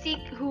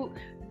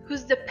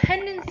whose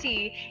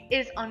dependency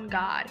is on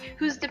God,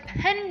 whose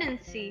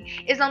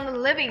dependency is on the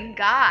living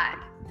God,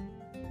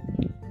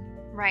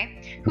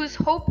 right? Whose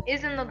hope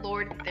is in the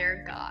Lord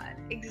their God.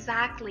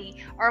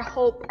 Exactly. Our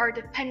hope, our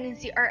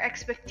dependency, our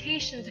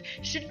expectations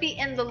should be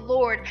in the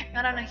Lord,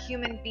 not on a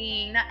human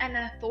being, not on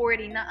an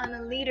authority, not on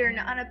a leader,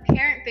 not on a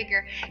parent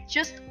figure,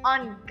 just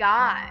on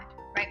God,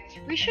 right?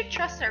 We should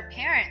trust our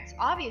parents,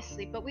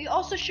 obviously, but we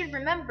also should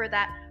remember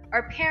that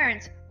our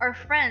parents, our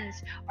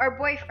friends, our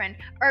boyfriend,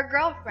 our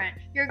girlfriend,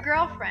 your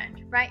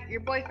girlfriend, right?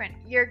 Your boyfriend,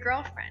 your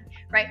girlfriend,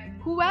 right?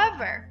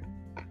 Whoever,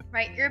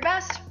 right? Your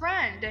best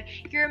friend,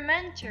 your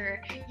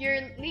mentor, your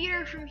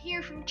leader from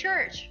here, from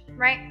church,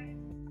 right?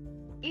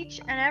 Each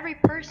and every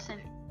person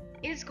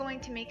is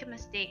going to make a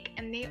mistake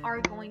and they are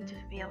going to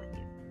fail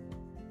you,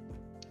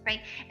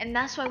 right? And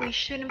that's why we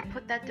shouldn't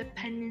put that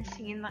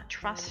dependency and that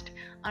trust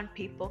on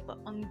people, but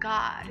on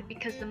God.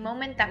 Because the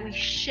moment that we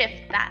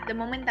shift that, the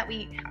moment that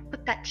we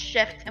put that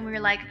shift and we're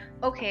like,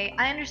 okay,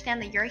 I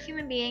understand that you're a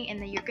human being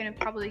and that you're going to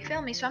probably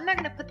fail me, so I'm not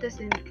going to put this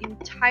in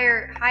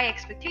entire high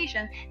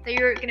expectation that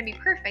you're going to be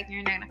perfect and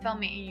you're not going to fail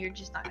me and you're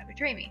just not going to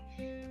betray me.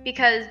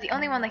 Because the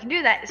only one that can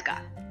do that is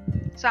God.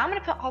 So I'm going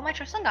to put all my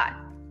trust on God.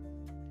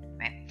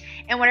 Right?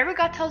 And whatever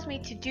God tells me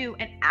to do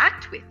and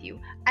act with you,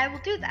 I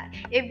will do that.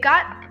 If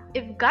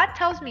God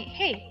tells me,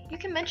 hey, you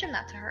can mention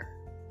that to her,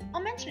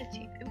 I'll mention it to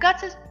you. If God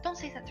says, don't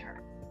say that to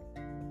her,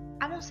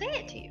 I won't say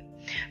it to you,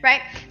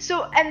 right?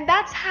 So, and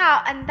that's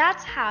how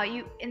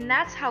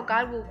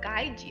God will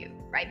guide you,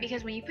 right?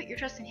 Because when you put your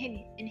trust in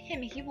Him,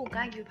 He will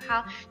guide you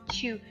how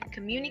to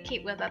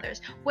communicate with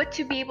others, what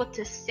to be able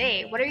to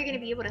say, what are you going to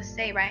be able to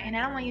say, right? And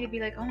I don't want you to be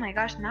like, oh my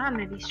gosh, now I'm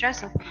going to be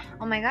stressed of,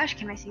 oh my gosh,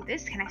 can I say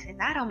this? Can I say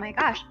that? Oh my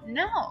gosh,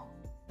 no.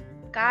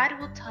 God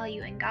will tell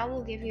you, and God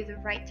will give you the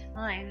right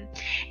time,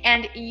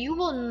 and you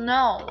will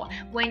know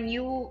when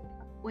you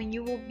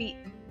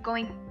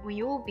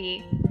will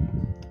be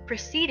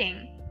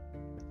proceeding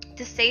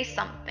to say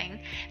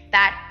something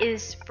that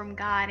is from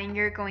God, and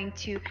you're going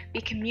to be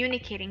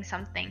communicating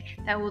something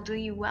that will do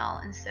you well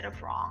instead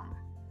of wrong,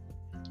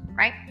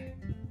 right?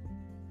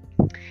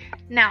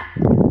 Now,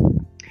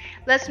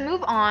 let's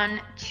move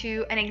on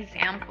to an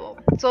example.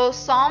 So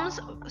Psalm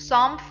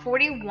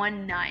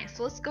 41:9.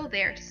 So let's go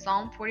there to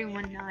Psalm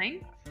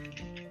 41:9.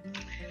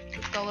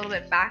 Let's go a little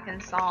bit back in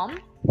Psalms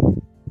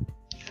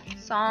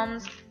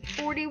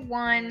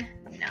 41:9.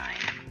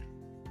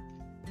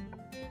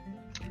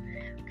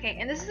 Okay,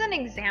 and this is an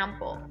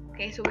example.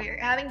 Okay, so we're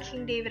having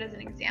King David as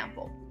an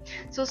example.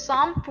 So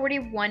Psalm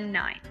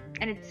 41:9,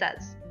 and it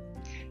says,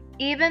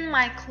 even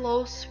my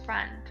close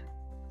friend,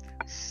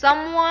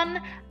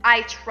 someone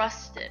I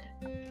trusted,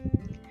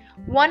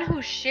 one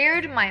who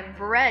shared my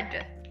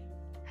bread,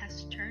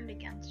 has turned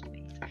against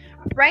me.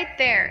 Right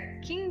there,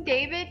 King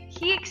David,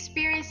 he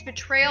experienced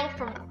betrayal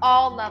from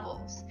all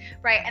levels,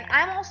 right? And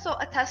I'm also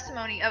a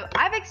testimony of,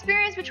 I've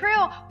experienced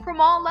betrayal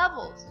from all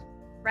levels,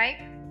 right?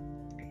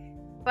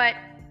 But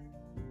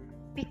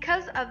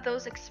because of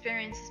those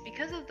experiences,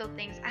 because of those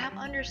things, I have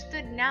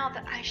understood now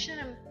that I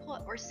shouldn't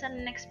put or set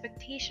an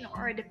expectation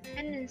or a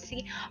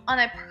dependency on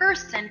a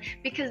person,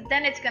 because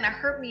then it's going to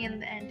hurt me in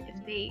the end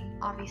if they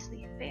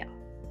obviously fail.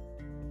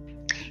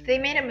 If they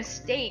make a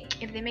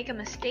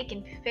mistake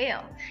and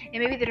fail,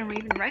 and maybe they don't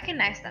even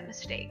recognize that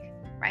mistake,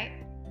 right?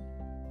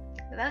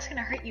 That's going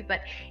to hurt you.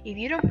 But if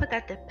you don't put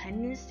that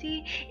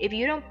dependency, if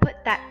you don't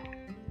put that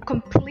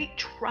complete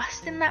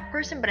trust in that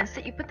person, but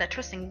instead you put that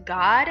trust in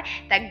God,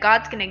 that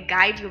God's gonna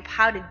guide you of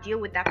how to deal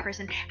with that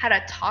person, how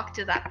to talk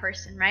to that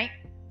person, right?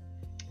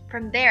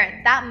 From there,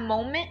 that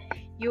moment,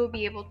 you'll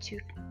be able to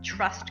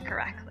trust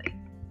correctly,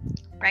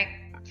 right?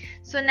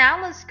 So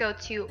now let's go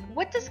to,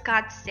 what does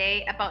God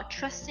say about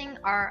trusting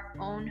our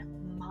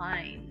own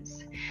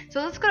minds?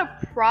 So let's go to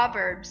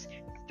Proverbs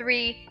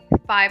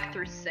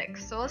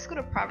 3:5-6. So let's go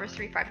to Proverbs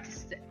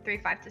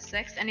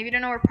 3:5-6. And if you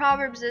don't know where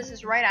Proverbs is,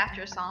 it's right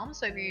after Psalms.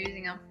 So if you're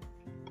using a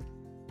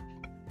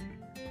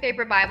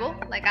paper Bible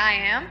like I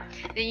am,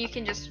 then you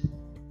can just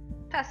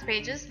pass the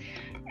pages.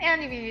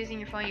 And if you're using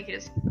your phone, you can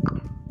just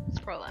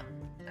scroll up.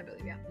 I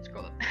believe, yeah,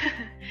 scroll up.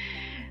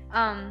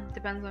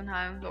 Depends on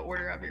how the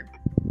order of your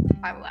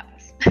Bible app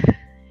is.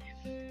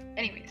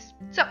 Anyways,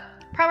 so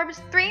Proverbs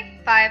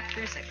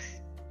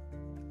 3:5-6.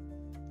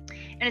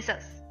 And it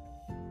says,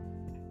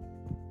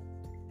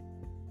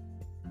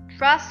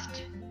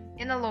 trust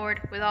in the Lord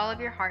with all of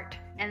your heart,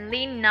 and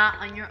lean not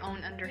on your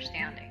own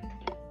understanding.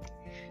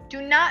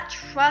 Do not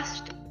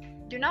trust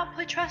Do not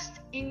put trust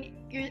in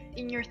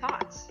your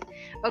thoughts.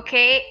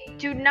 Okay?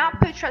 Do not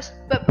put trust,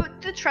 but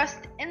put the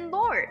trust in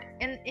Lord,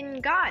 in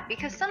God,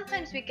 because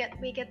sometimes we get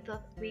the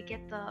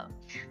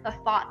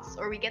thoughts,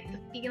 or we get the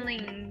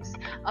feelings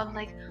of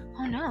like,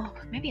 oh no,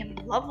 maybe I'm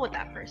in love with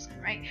that person,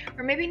 right?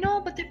 Or maybe no,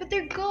 but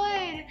they're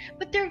good.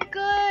 But they're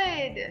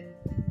good.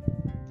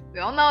 We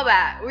all know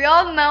that. We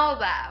all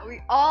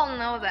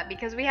know that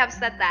because we have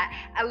said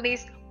that at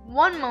least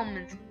one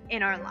moment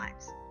in our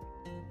lives.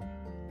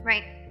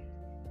 Right?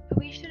 But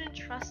we shouldn't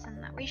trust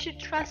in that. We should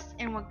trust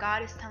in what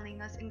God is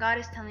telling us. And God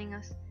is telling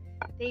us,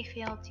 they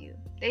failed you.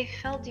 They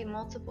failed you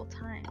multiple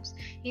times.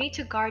 You need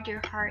to guard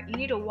your heart. You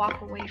need to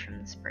walk away from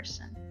this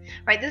person.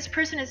 Right? This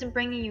person isn't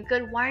bringing you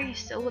good. Why are you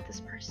still with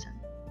this person?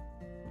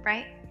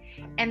 Right?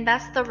 And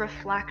that's the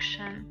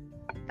reflection.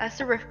 That's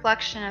the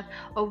reflection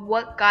of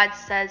what God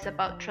says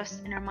about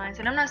trust in our minds.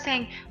 And I'm not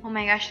saying, oh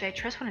my gosh, should I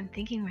trust what I'm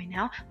thinking right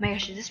now? Oh my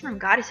gosh, is this from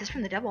God? Is this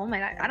from the devil? Oh my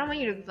God, I don't want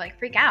you to like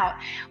freak out.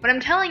 What I'm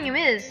telling you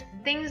is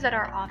things that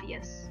are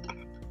obvious.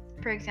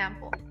 For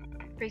example,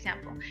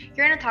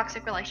 you're in a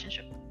toxic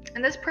relationship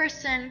and this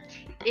person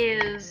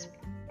is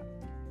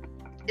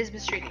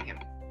mistreating you.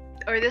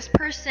 Or this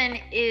person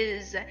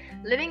is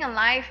living a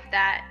life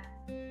that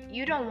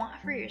you don't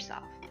want for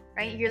yourself.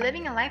 Right? You're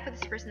living a life with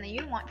this person that you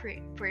don't want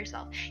for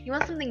yourself. You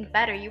want something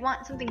better. You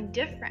want something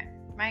different,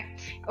 right?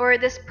 Or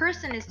this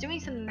person is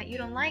doing something that you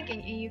don't like,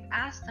 and you've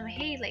asked them,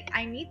 hey, like,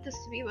 I need this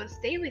to be able to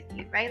stay with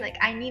you, right? Like,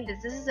 I need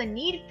this. This is a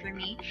need for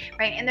me,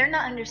 right? And they're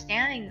not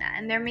understanding that,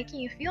 and they're making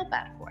you feel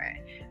bad for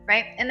it,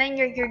 right? And then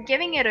you're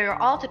giving it your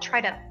all to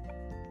try to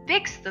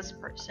fix this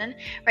person,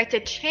 right? To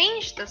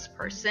change this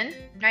person,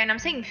 right? And I'm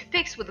saying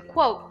fix with the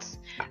quotes,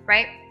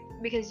 right?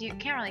 Because you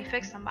can't really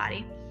fix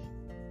somebody.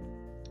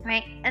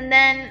 Right? And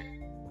then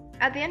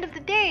at the end of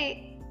the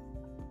day,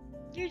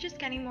 you're just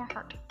getting more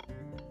hurt.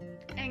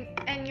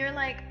 And you're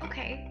like,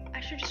 okay, I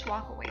should just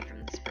walk away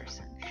from this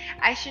person.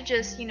 I should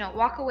just,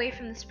 walk away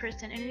from this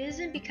person. And it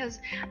isn't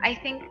because I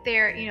think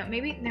they're,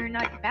 maybe they're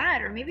not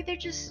bad, or maybe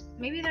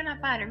they're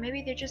not bad, or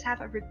maybe they just have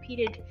a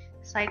repeated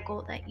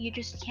cycle that you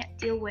just can't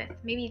deal with.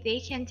 Maybe they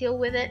can't deal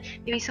with it.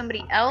 Maybe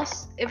somebody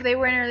else, if they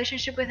were in a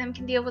relationship with him,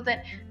 can deal with it.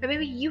 But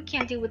maybe you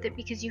can't deal with it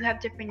because you have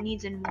different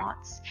needs and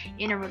wants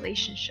in a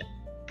relationship.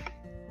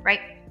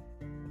 Right?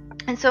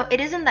 And so it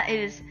isn't that it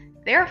is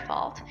their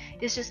fault.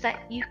 It's just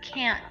that you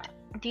can't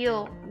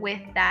deal with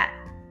that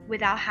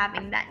without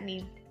having that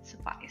need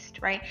sufficed,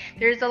 right?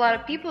 There's a lot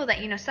of people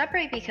that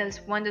separate because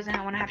one doesn't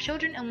want to have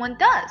children and one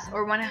does,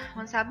 or one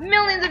wants to have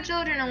millions of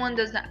children and one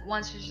does not,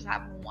 wants to just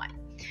have one,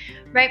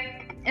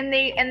 right? And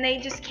they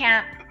just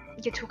can't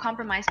get to a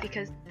compromise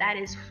because that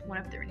is one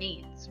of their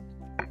needs,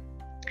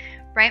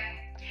 right?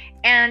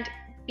 And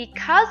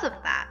because of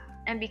that,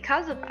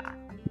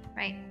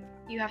 right?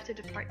 You have to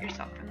depart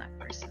yourself from that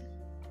person,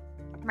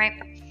 right?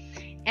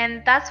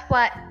 And that's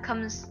what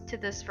comes to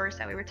this verse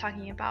that we were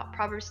talking about,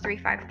 Proverbs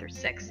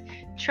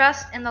 3:5-6.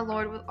 Trust in the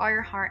Lord with all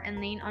your heart and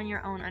lean on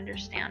your own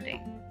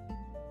understanding,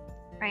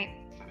 right?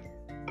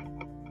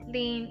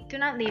 Do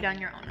not lean on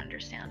your own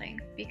understanding,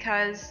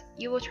 because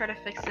you will try to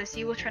fix this,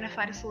 you will try to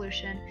find a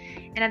solution,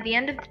 and at the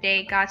end of the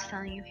day, God's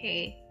telling you,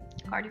 hey,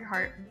 guard your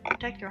heart,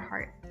 protect your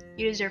heart.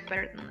 You deserve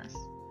better than this,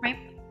 right?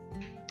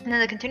 And then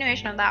the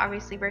continuation of that,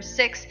 obviously, verse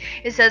 6,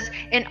 it says,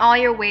 in all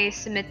your ways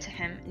submit to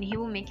him, and he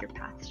will make your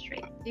path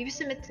straight. If you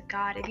submit to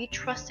God, if you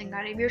trust in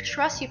God, if your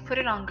trust you put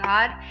it on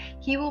God,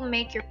 he will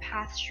make your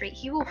path straight.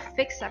 He will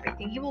fix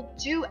everything. He will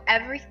do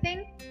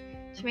everything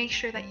to make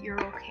sure that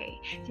you're okay,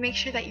 to make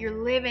sure that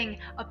you're living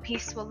a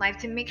peaceful life,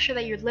 to make sure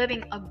that you're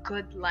living a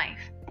good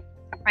life,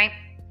 right?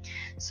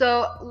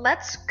 So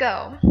let's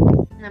go.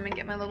 I'm going to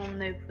get my little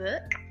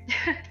notebook.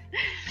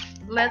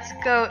 Let's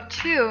go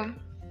to...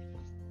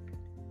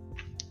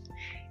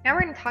 Now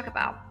we're going to talk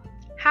about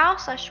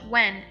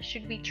when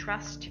should we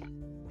trust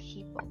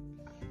people,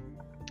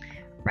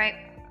 right?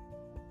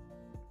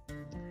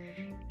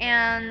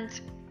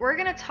 And we're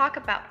going to talk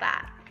about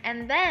that,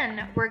 and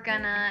then we're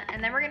gonna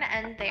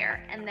end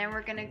there, and then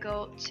we're gonna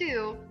go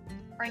to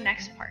our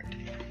next part.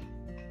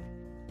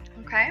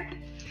 Okay?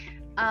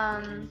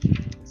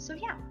 So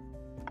yeah,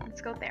 let's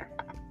go there.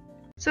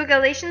 So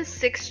Galatians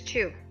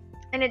 6:2,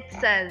 and it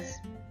says,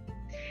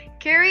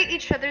 carry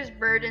each other's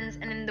burdens,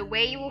 and in the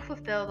way you will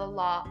fulfill the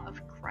law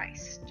of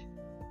Christ.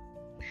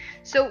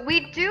 So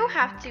we do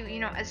have to,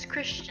 as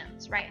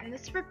Christians, right? And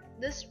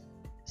this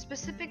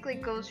specifically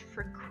goes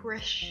for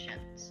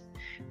Christians,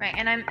 right?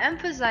 And I'm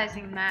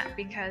emphasizing that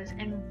because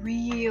in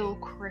real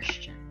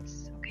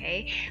Christians,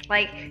 okay?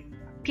 Like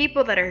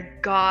people that are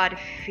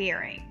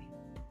God-fearing,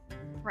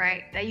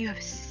 right? That you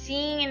have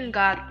seen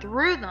God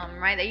through them,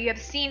 right? That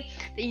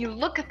you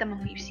look at them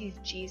and you see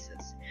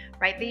Jesus,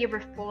 right? They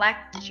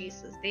reflect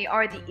Jesus. They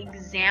are the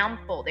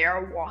example. They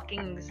are a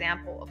walking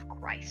example of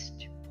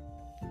Christ,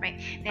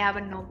 right? They have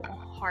a noble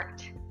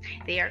heart.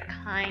 They are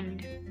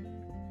kind.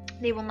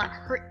 They will not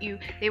hurt you.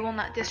 They will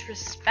not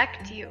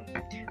disrespect you,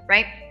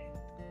 right?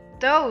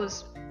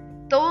 Those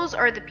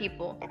are the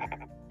people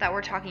that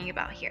we're talking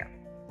about here.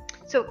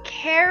 So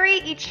carry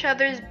each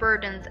other's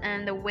burdens,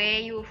 and the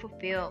way you will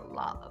fulfill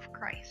love of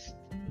Christ.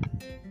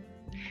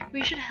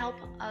 We should help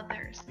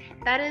others.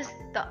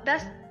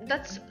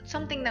 That's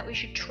something that we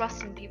should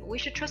trust in people. We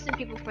should trust in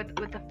people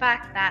with the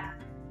fact that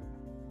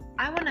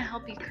I want to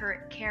help you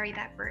carry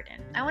that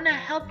burden. I want to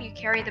help you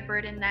carry the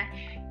burden that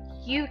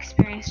you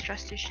experience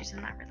trust issues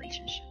in that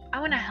relationship. I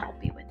want to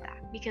help you with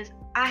that because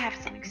I have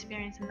some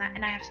experience in that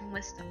and I have some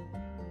wisdom,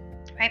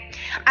 right?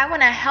 I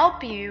want to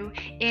help you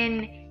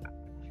in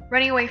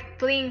running away,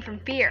 fleeing from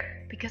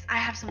fear because I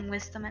have some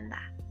wisdom in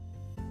that,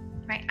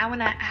 right? I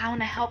want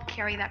to help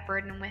carry that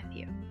burden with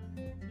you,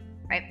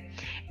 right?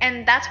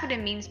 And that's what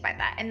it means by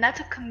that. And that's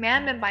a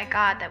commandment by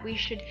God that we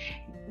should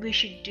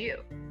do,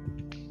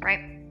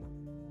 right?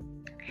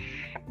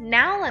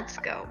 Now let's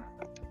go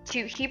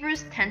to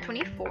Hebrews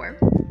 10:24,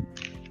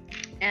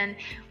 and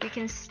we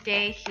can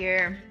stay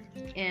here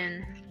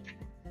in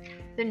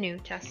the New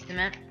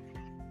Testament.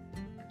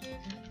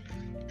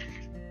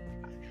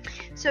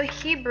 So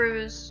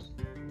Hebrews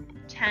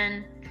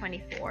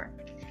 10:24,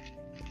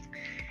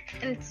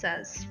 and it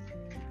says,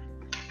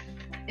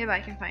 if I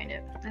can find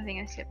it, I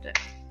think I skipped it.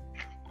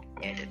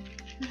 Yeah, I did.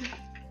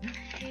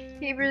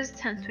 Hebrews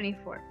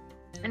 10:24,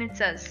 and it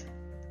says,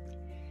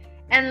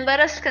 and let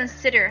us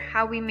consider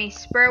how we may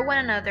spur one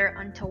another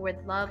on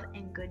toward love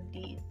and good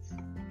deeds.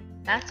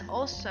 That's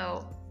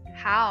also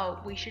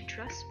how we should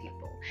trust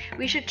people.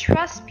 We should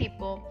trust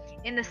people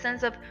in the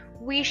sense of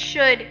we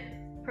should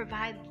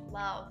provide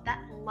love.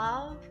 That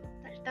love,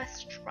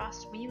 that's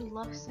trust. When you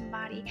love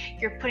somebody,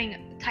 you're putting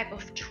a type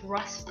of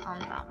trust on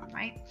them,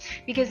 right?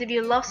 Because if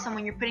you love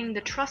someone, you're putting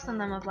the trust on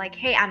them of like,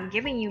 hey, I'm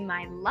giving you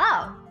my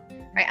love,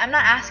 right? I'm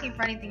not asking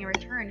for anything in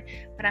return,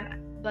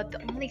 but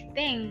the only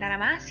thing that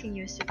I'm asking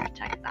you is to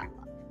protect that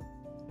love,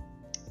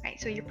 right?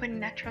 So you're putting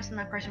that trust in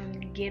that person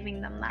when you're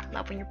giving them that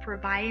love, when you're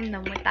providing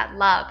them with that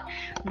love,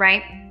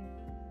 right?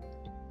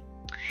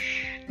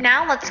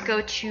 Now let's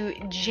go to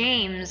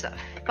James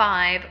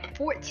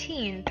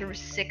 5:14 through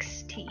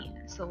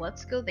 16. So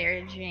let's go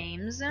there,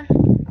 James.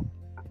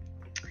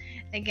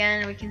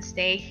 Again, we can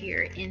stay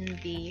here in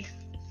the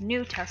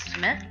New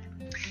Testament.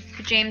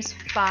 So James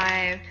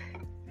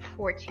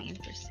 5:14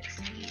 through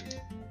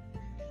 16.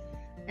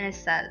 And it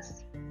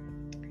says,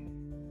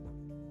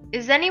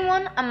 is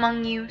anyone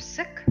among you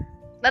sick?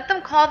 Let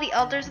them call the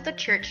elders of the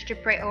church to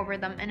pray over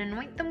them and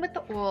anoint them with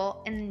the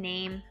oil in the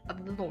name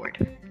of the Lord.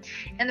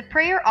 And the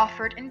prayer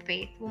offered in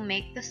faith will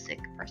make the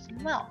sick person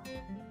well.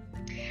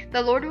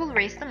 The Lord will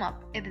raise them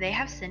up. If they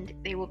have sinned,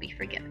 they will be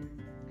forgiven.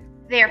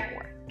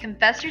 Therefore,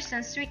 confess your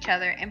sins to each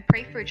other and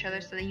pray for each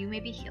other so that you may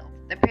be healed.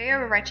 The prayer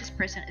of a righteous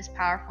person is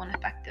powerful and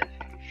effective.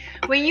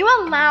 When you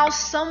allow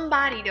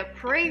somebody to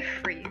pray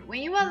for you,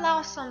 when you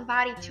allow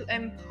somebody to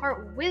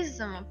impart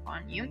wisdom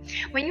upon you,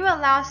 when you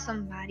allow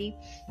somebody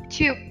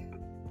to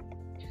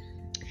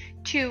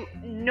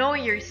know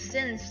your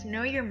sins,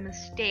 know your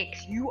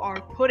mistakes, you are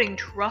putting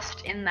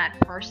trust in that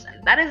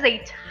person. That is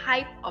a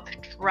type of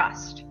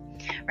trust,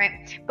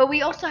 right? But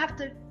we also have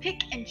to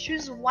pick and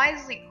choose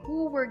wisely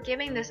who we're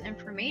giving this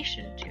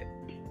information to,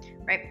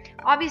 right?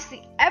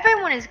 Obviously,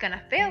 everyone is going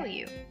to fail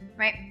you,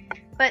 right?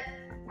 But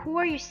who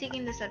are you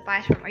seeking this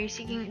advice from? Are you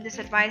seeking this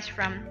advice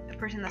from a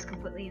person that's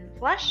completely in the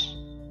flesh,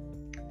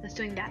 that's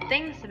doing bad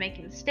things, that's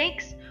making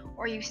mistakes?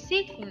 Or are you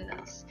seeking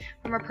this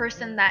from a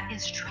person that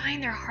is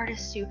trying their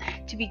hardest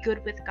to be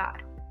good with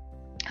God,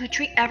 who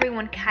treat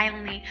everyone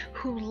kindly,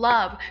 who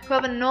love, who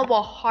have a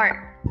noble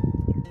heart,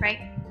 right?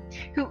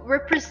 Who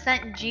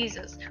represent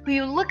Jesus, who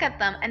you look at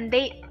them and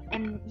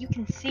you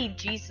can see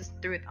Jesus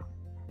through them,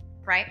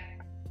 right?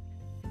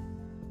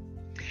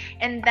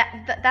 And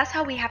that's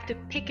how we have to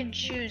pick and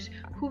choose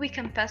who we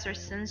confess our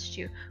sins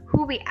to,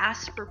 who we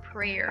ask for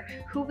prayer,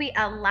 who we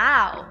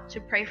allow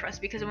to pray for us.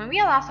 Because when we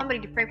allow somebody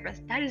to pray for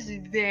us, that is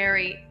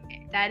very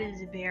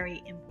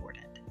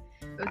important.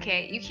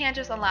 Okay, you can't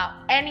just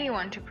allow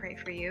anyone to pray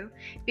for you,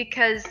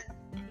 because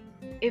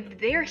if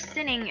they're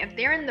sinning, if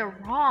they're in the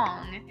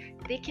wrong,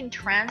 they can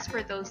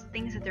transfer those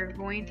things that they're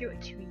going through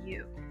to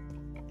you,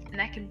 and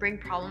that can bring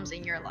problems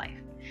in your life,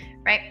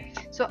 right?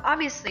 So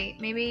obviously,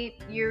 maybe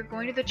you're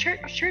going to the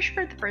church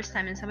for the first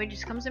time and somebody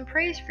just comes and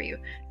prays for you.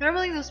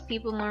 Normally those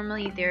people,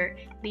 they're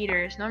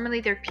leaders,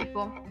 normally they're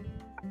people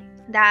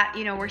that,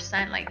 were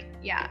sent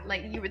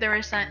they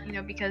were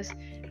sent, because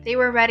they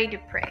were ready to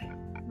pray,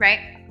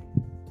 right?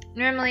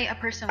 Normally a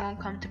person won't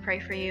come to pray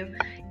for you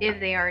if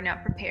they are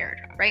not prepared,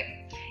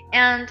 right?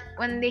 And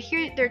when they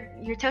hear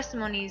your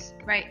testimonies,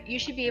 right, you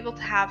should be able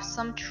to have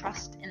some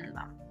trust in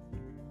them,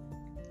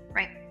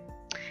 right?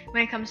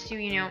 When it comes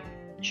to,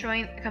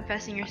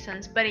 confessing your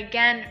sins. But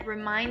again,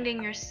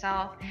 reminding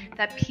yourself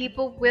that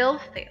people will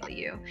fail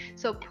you.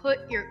 So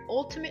put your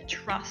ultimate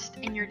trust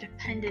and your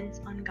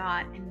dependence on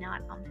God and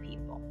not on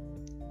people,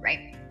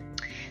 right?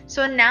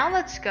 So now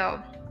let's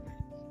go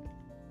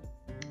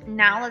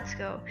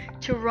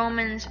to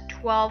Romans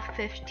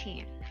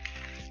 12:15.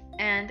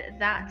 And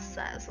that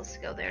says, let's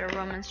go there to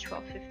Romans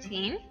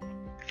 12:15.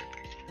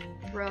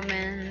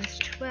 Romans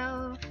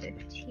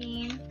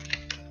 12:15.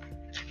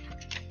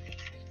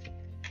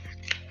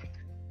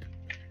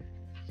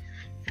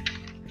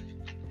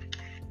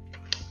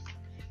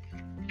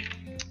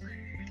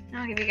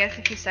 I'll give you guys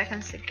a few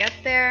seconds to get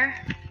there.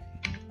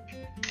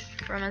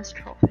 Romans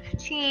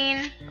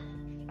 12:15.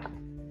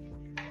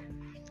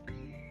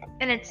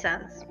 And it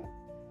says,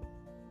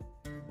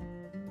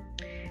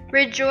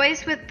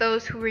 rejoice with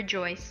those who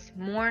rejoice,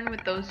 mourn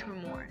with those who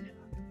mourn.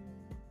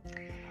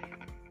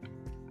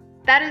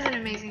 That is an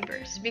amazing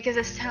verse because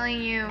it's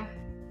telling you,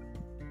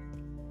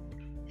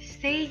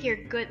 say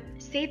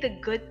the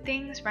good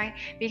things, right?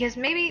 Because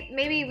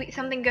maybe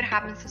something good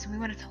happens to us and we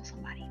want to tell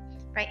somebody,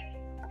 right?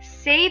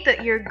 Say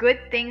that your good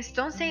things.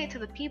 Don't say it to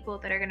the people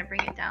that are going to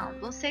bring it down.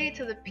 Don't say it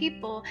to the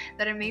people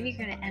that are maybe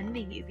going to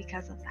envy you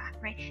because of that,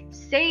 right?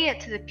 Say it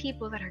to the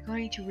people that are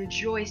going to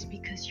rejoice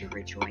because you're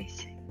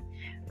rejoicing,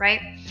 right?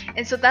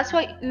 And so that's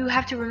why you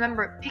have to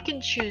remember, pick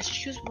and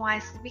choose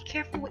wisely. Be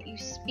careful what you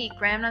speak,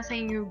 right? I'm not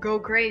saying you go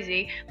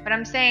crazy, but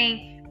I'm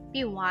saying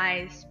be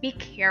wise, be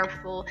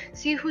careful,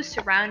 see who's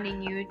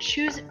surrounding you,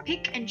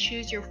 pick and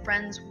choose your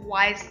friends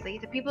wisely,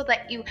 the people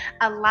that you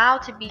allow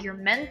to be your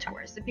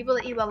mentors, the people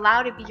that you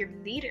allow to be your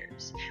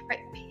leaders, right?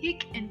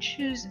 Pick and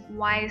choose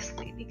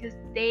wisely because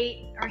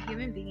they are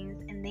human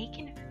beings and they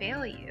can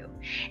fail you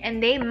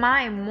and they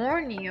might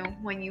mourn you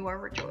when you are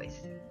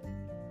rejoicing,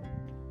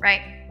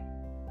 right?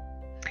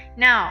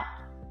 Now,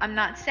 I'm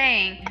not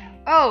saying,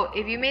 oh,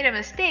 if you made a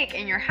mistake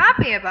and you're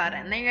happy about it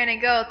and then you're going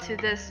to go to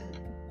this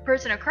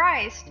person of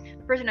Christ,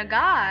 person of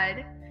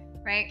God,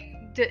 right?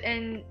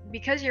 And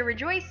because you're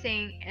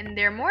rejoicing and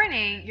they're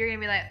mourning, you're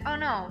gonna be like, oh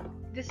no,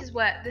 this is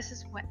what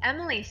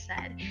Emily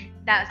said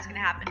that's gonna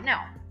happen. No,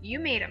 you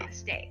made a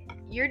mistake.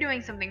 You're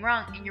doing something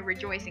wrong and you're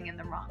rejoicing in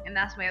the wrong, and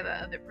that's why the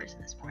other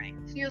person is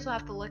mourning. So you also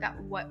have to look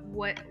at what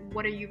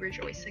are you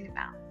rejoicing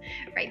about,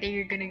 right? That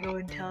you're gonna go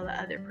and tell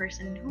the other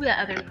person who the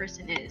other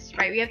person is,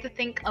 right? We have to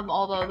think of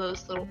all of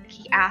those little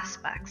key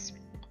aspects.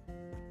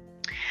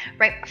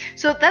 Right,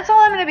 so that's all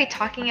I'm going to be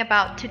talking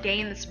about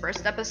today in this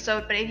first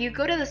episode. But if you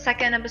go to the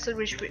second episode,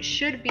 which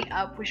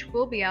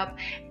will be up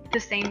the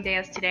same day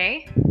as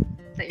today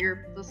that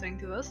you're listening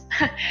to this,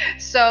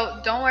 so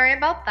don't worry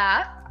about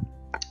that,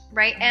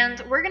 right?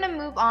 And we're going to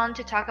move on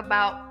to talk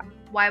about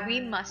why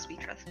we must be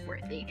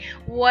trustworthy.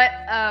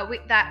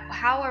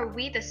 How are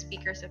we the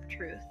speakers of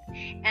truth?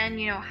 And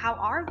how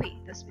are we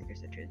the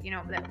speakers of truth?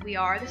 That we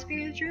are the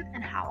speakers of truth,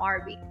 and how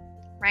are we?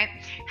 Right?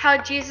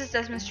 How Jesus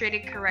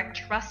demonstrated correct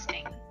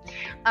trusting,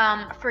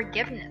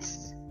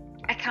 forgiveness,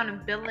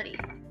 accountability,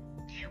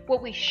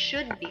 what we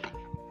should be,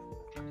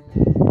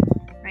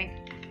 right?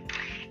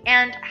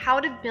 And how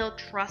to build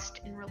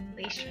trust in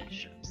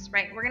relationships,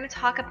 right? We're going to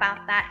talk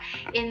about that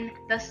in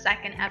the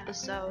second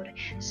episode.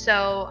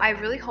 So I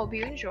really hope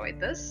you enjoyed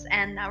this.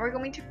 And now we're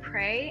going to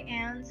pray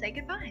and say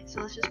goodbye.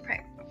 So let's just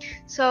pray.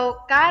 So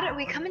God,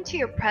 we come into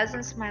your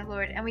presence, my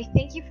Lord, and we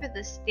thank you for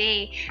this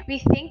day. We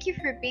thank you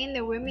for being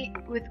there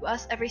with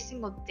us every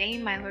single day,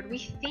 my Lord. We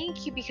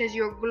thank you because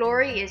your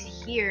glory is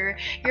here.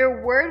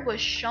 Your word was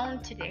shown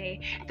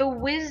today. The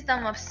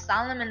wisdom of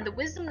Solomon, the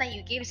wisdom that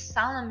you gave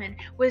Solomon,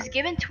 was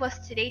given to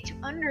us today to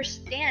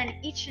understand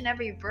each and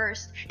every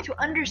verse, to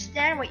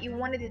understand what you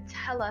wanted to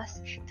tell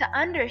us, to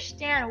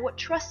understand what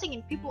trusting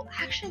in people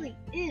actually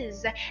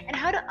is, and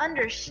how to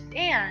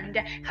understand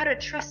how to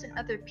trust in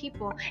other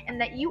people, and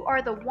that you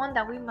are the one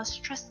that we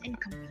must trust in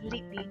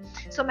completely.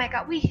 So my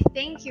God, we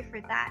thank you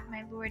for that,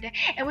 my Lord.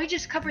 And we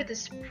just cover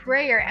this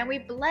prayer and we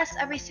bless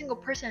every single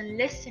person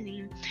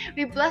listening.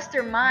 We bless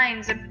their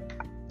minds.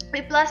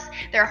 We bless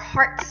their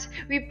hearts.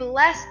 We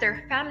bless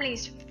their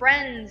families,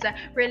 friends,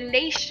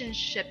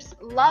 relationships,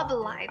 love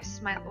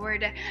lives, my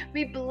Lord.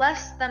 We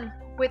bless them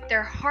with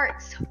their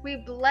hearts. We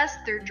bless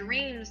their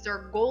dreams,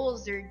 their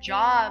goals, their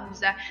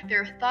jobs,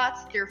 their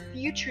thoughts, their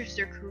futures,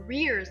 their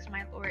careers,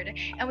 my Lord.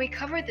 And we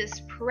cover this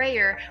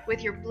prayer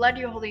with your blood,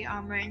 your holy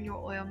armor, and your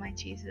oil, my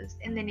Jesus.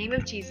 In the name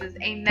of Jesus,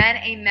 amen,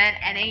 amen,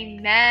 and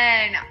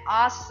amen.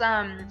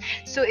 Awesome.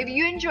 So if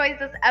you enjoyed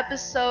this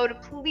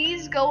episode,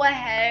 please go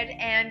ahead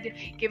and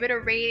give it a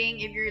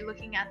rating. If you're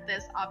looking at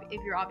this,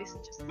 if you're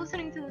obviously just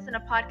listening to this in a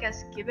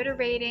podcast, give it a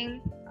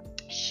rating.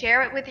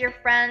 Share it with your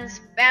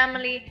friends,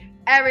 family,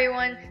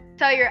 everyone.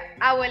 Tell your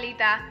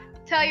abuelita,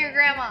 tell your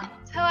grandma,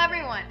 tell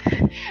everyone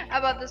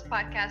about this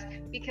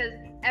podcast, because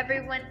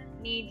everyone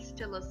needs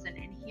to listen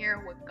and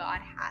hear what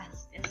God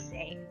has to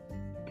say,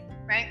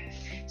 right?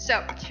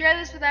 So share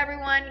this with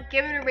everyone,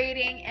 give it a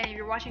rating, and if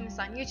you're watching this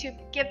on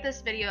YouTube, give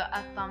this video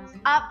a thumbs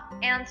up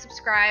and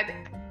subscribe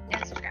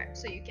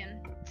so you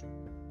can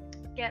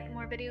get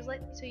more videos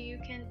so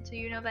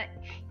you know that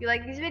you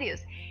like these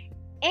videos.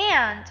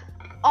 And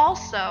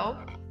also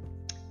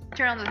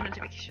turn on those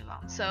notifications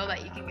on so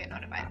that you can get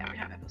notified every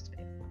time I post a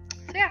video.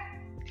 So yeah,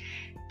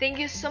 thank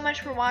you so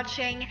much for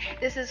watching.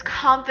 This is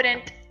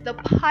Confident, the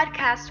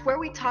podcast where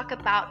we talk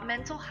about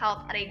mental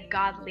health at a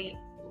godly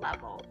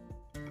level.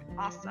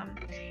 Awesome.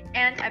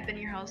 And I've been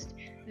your host,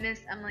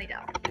 Miss Emily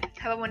Dell.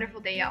 Have a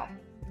wonderful day, y'all.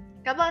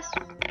 God bless.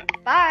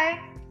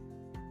 Bye.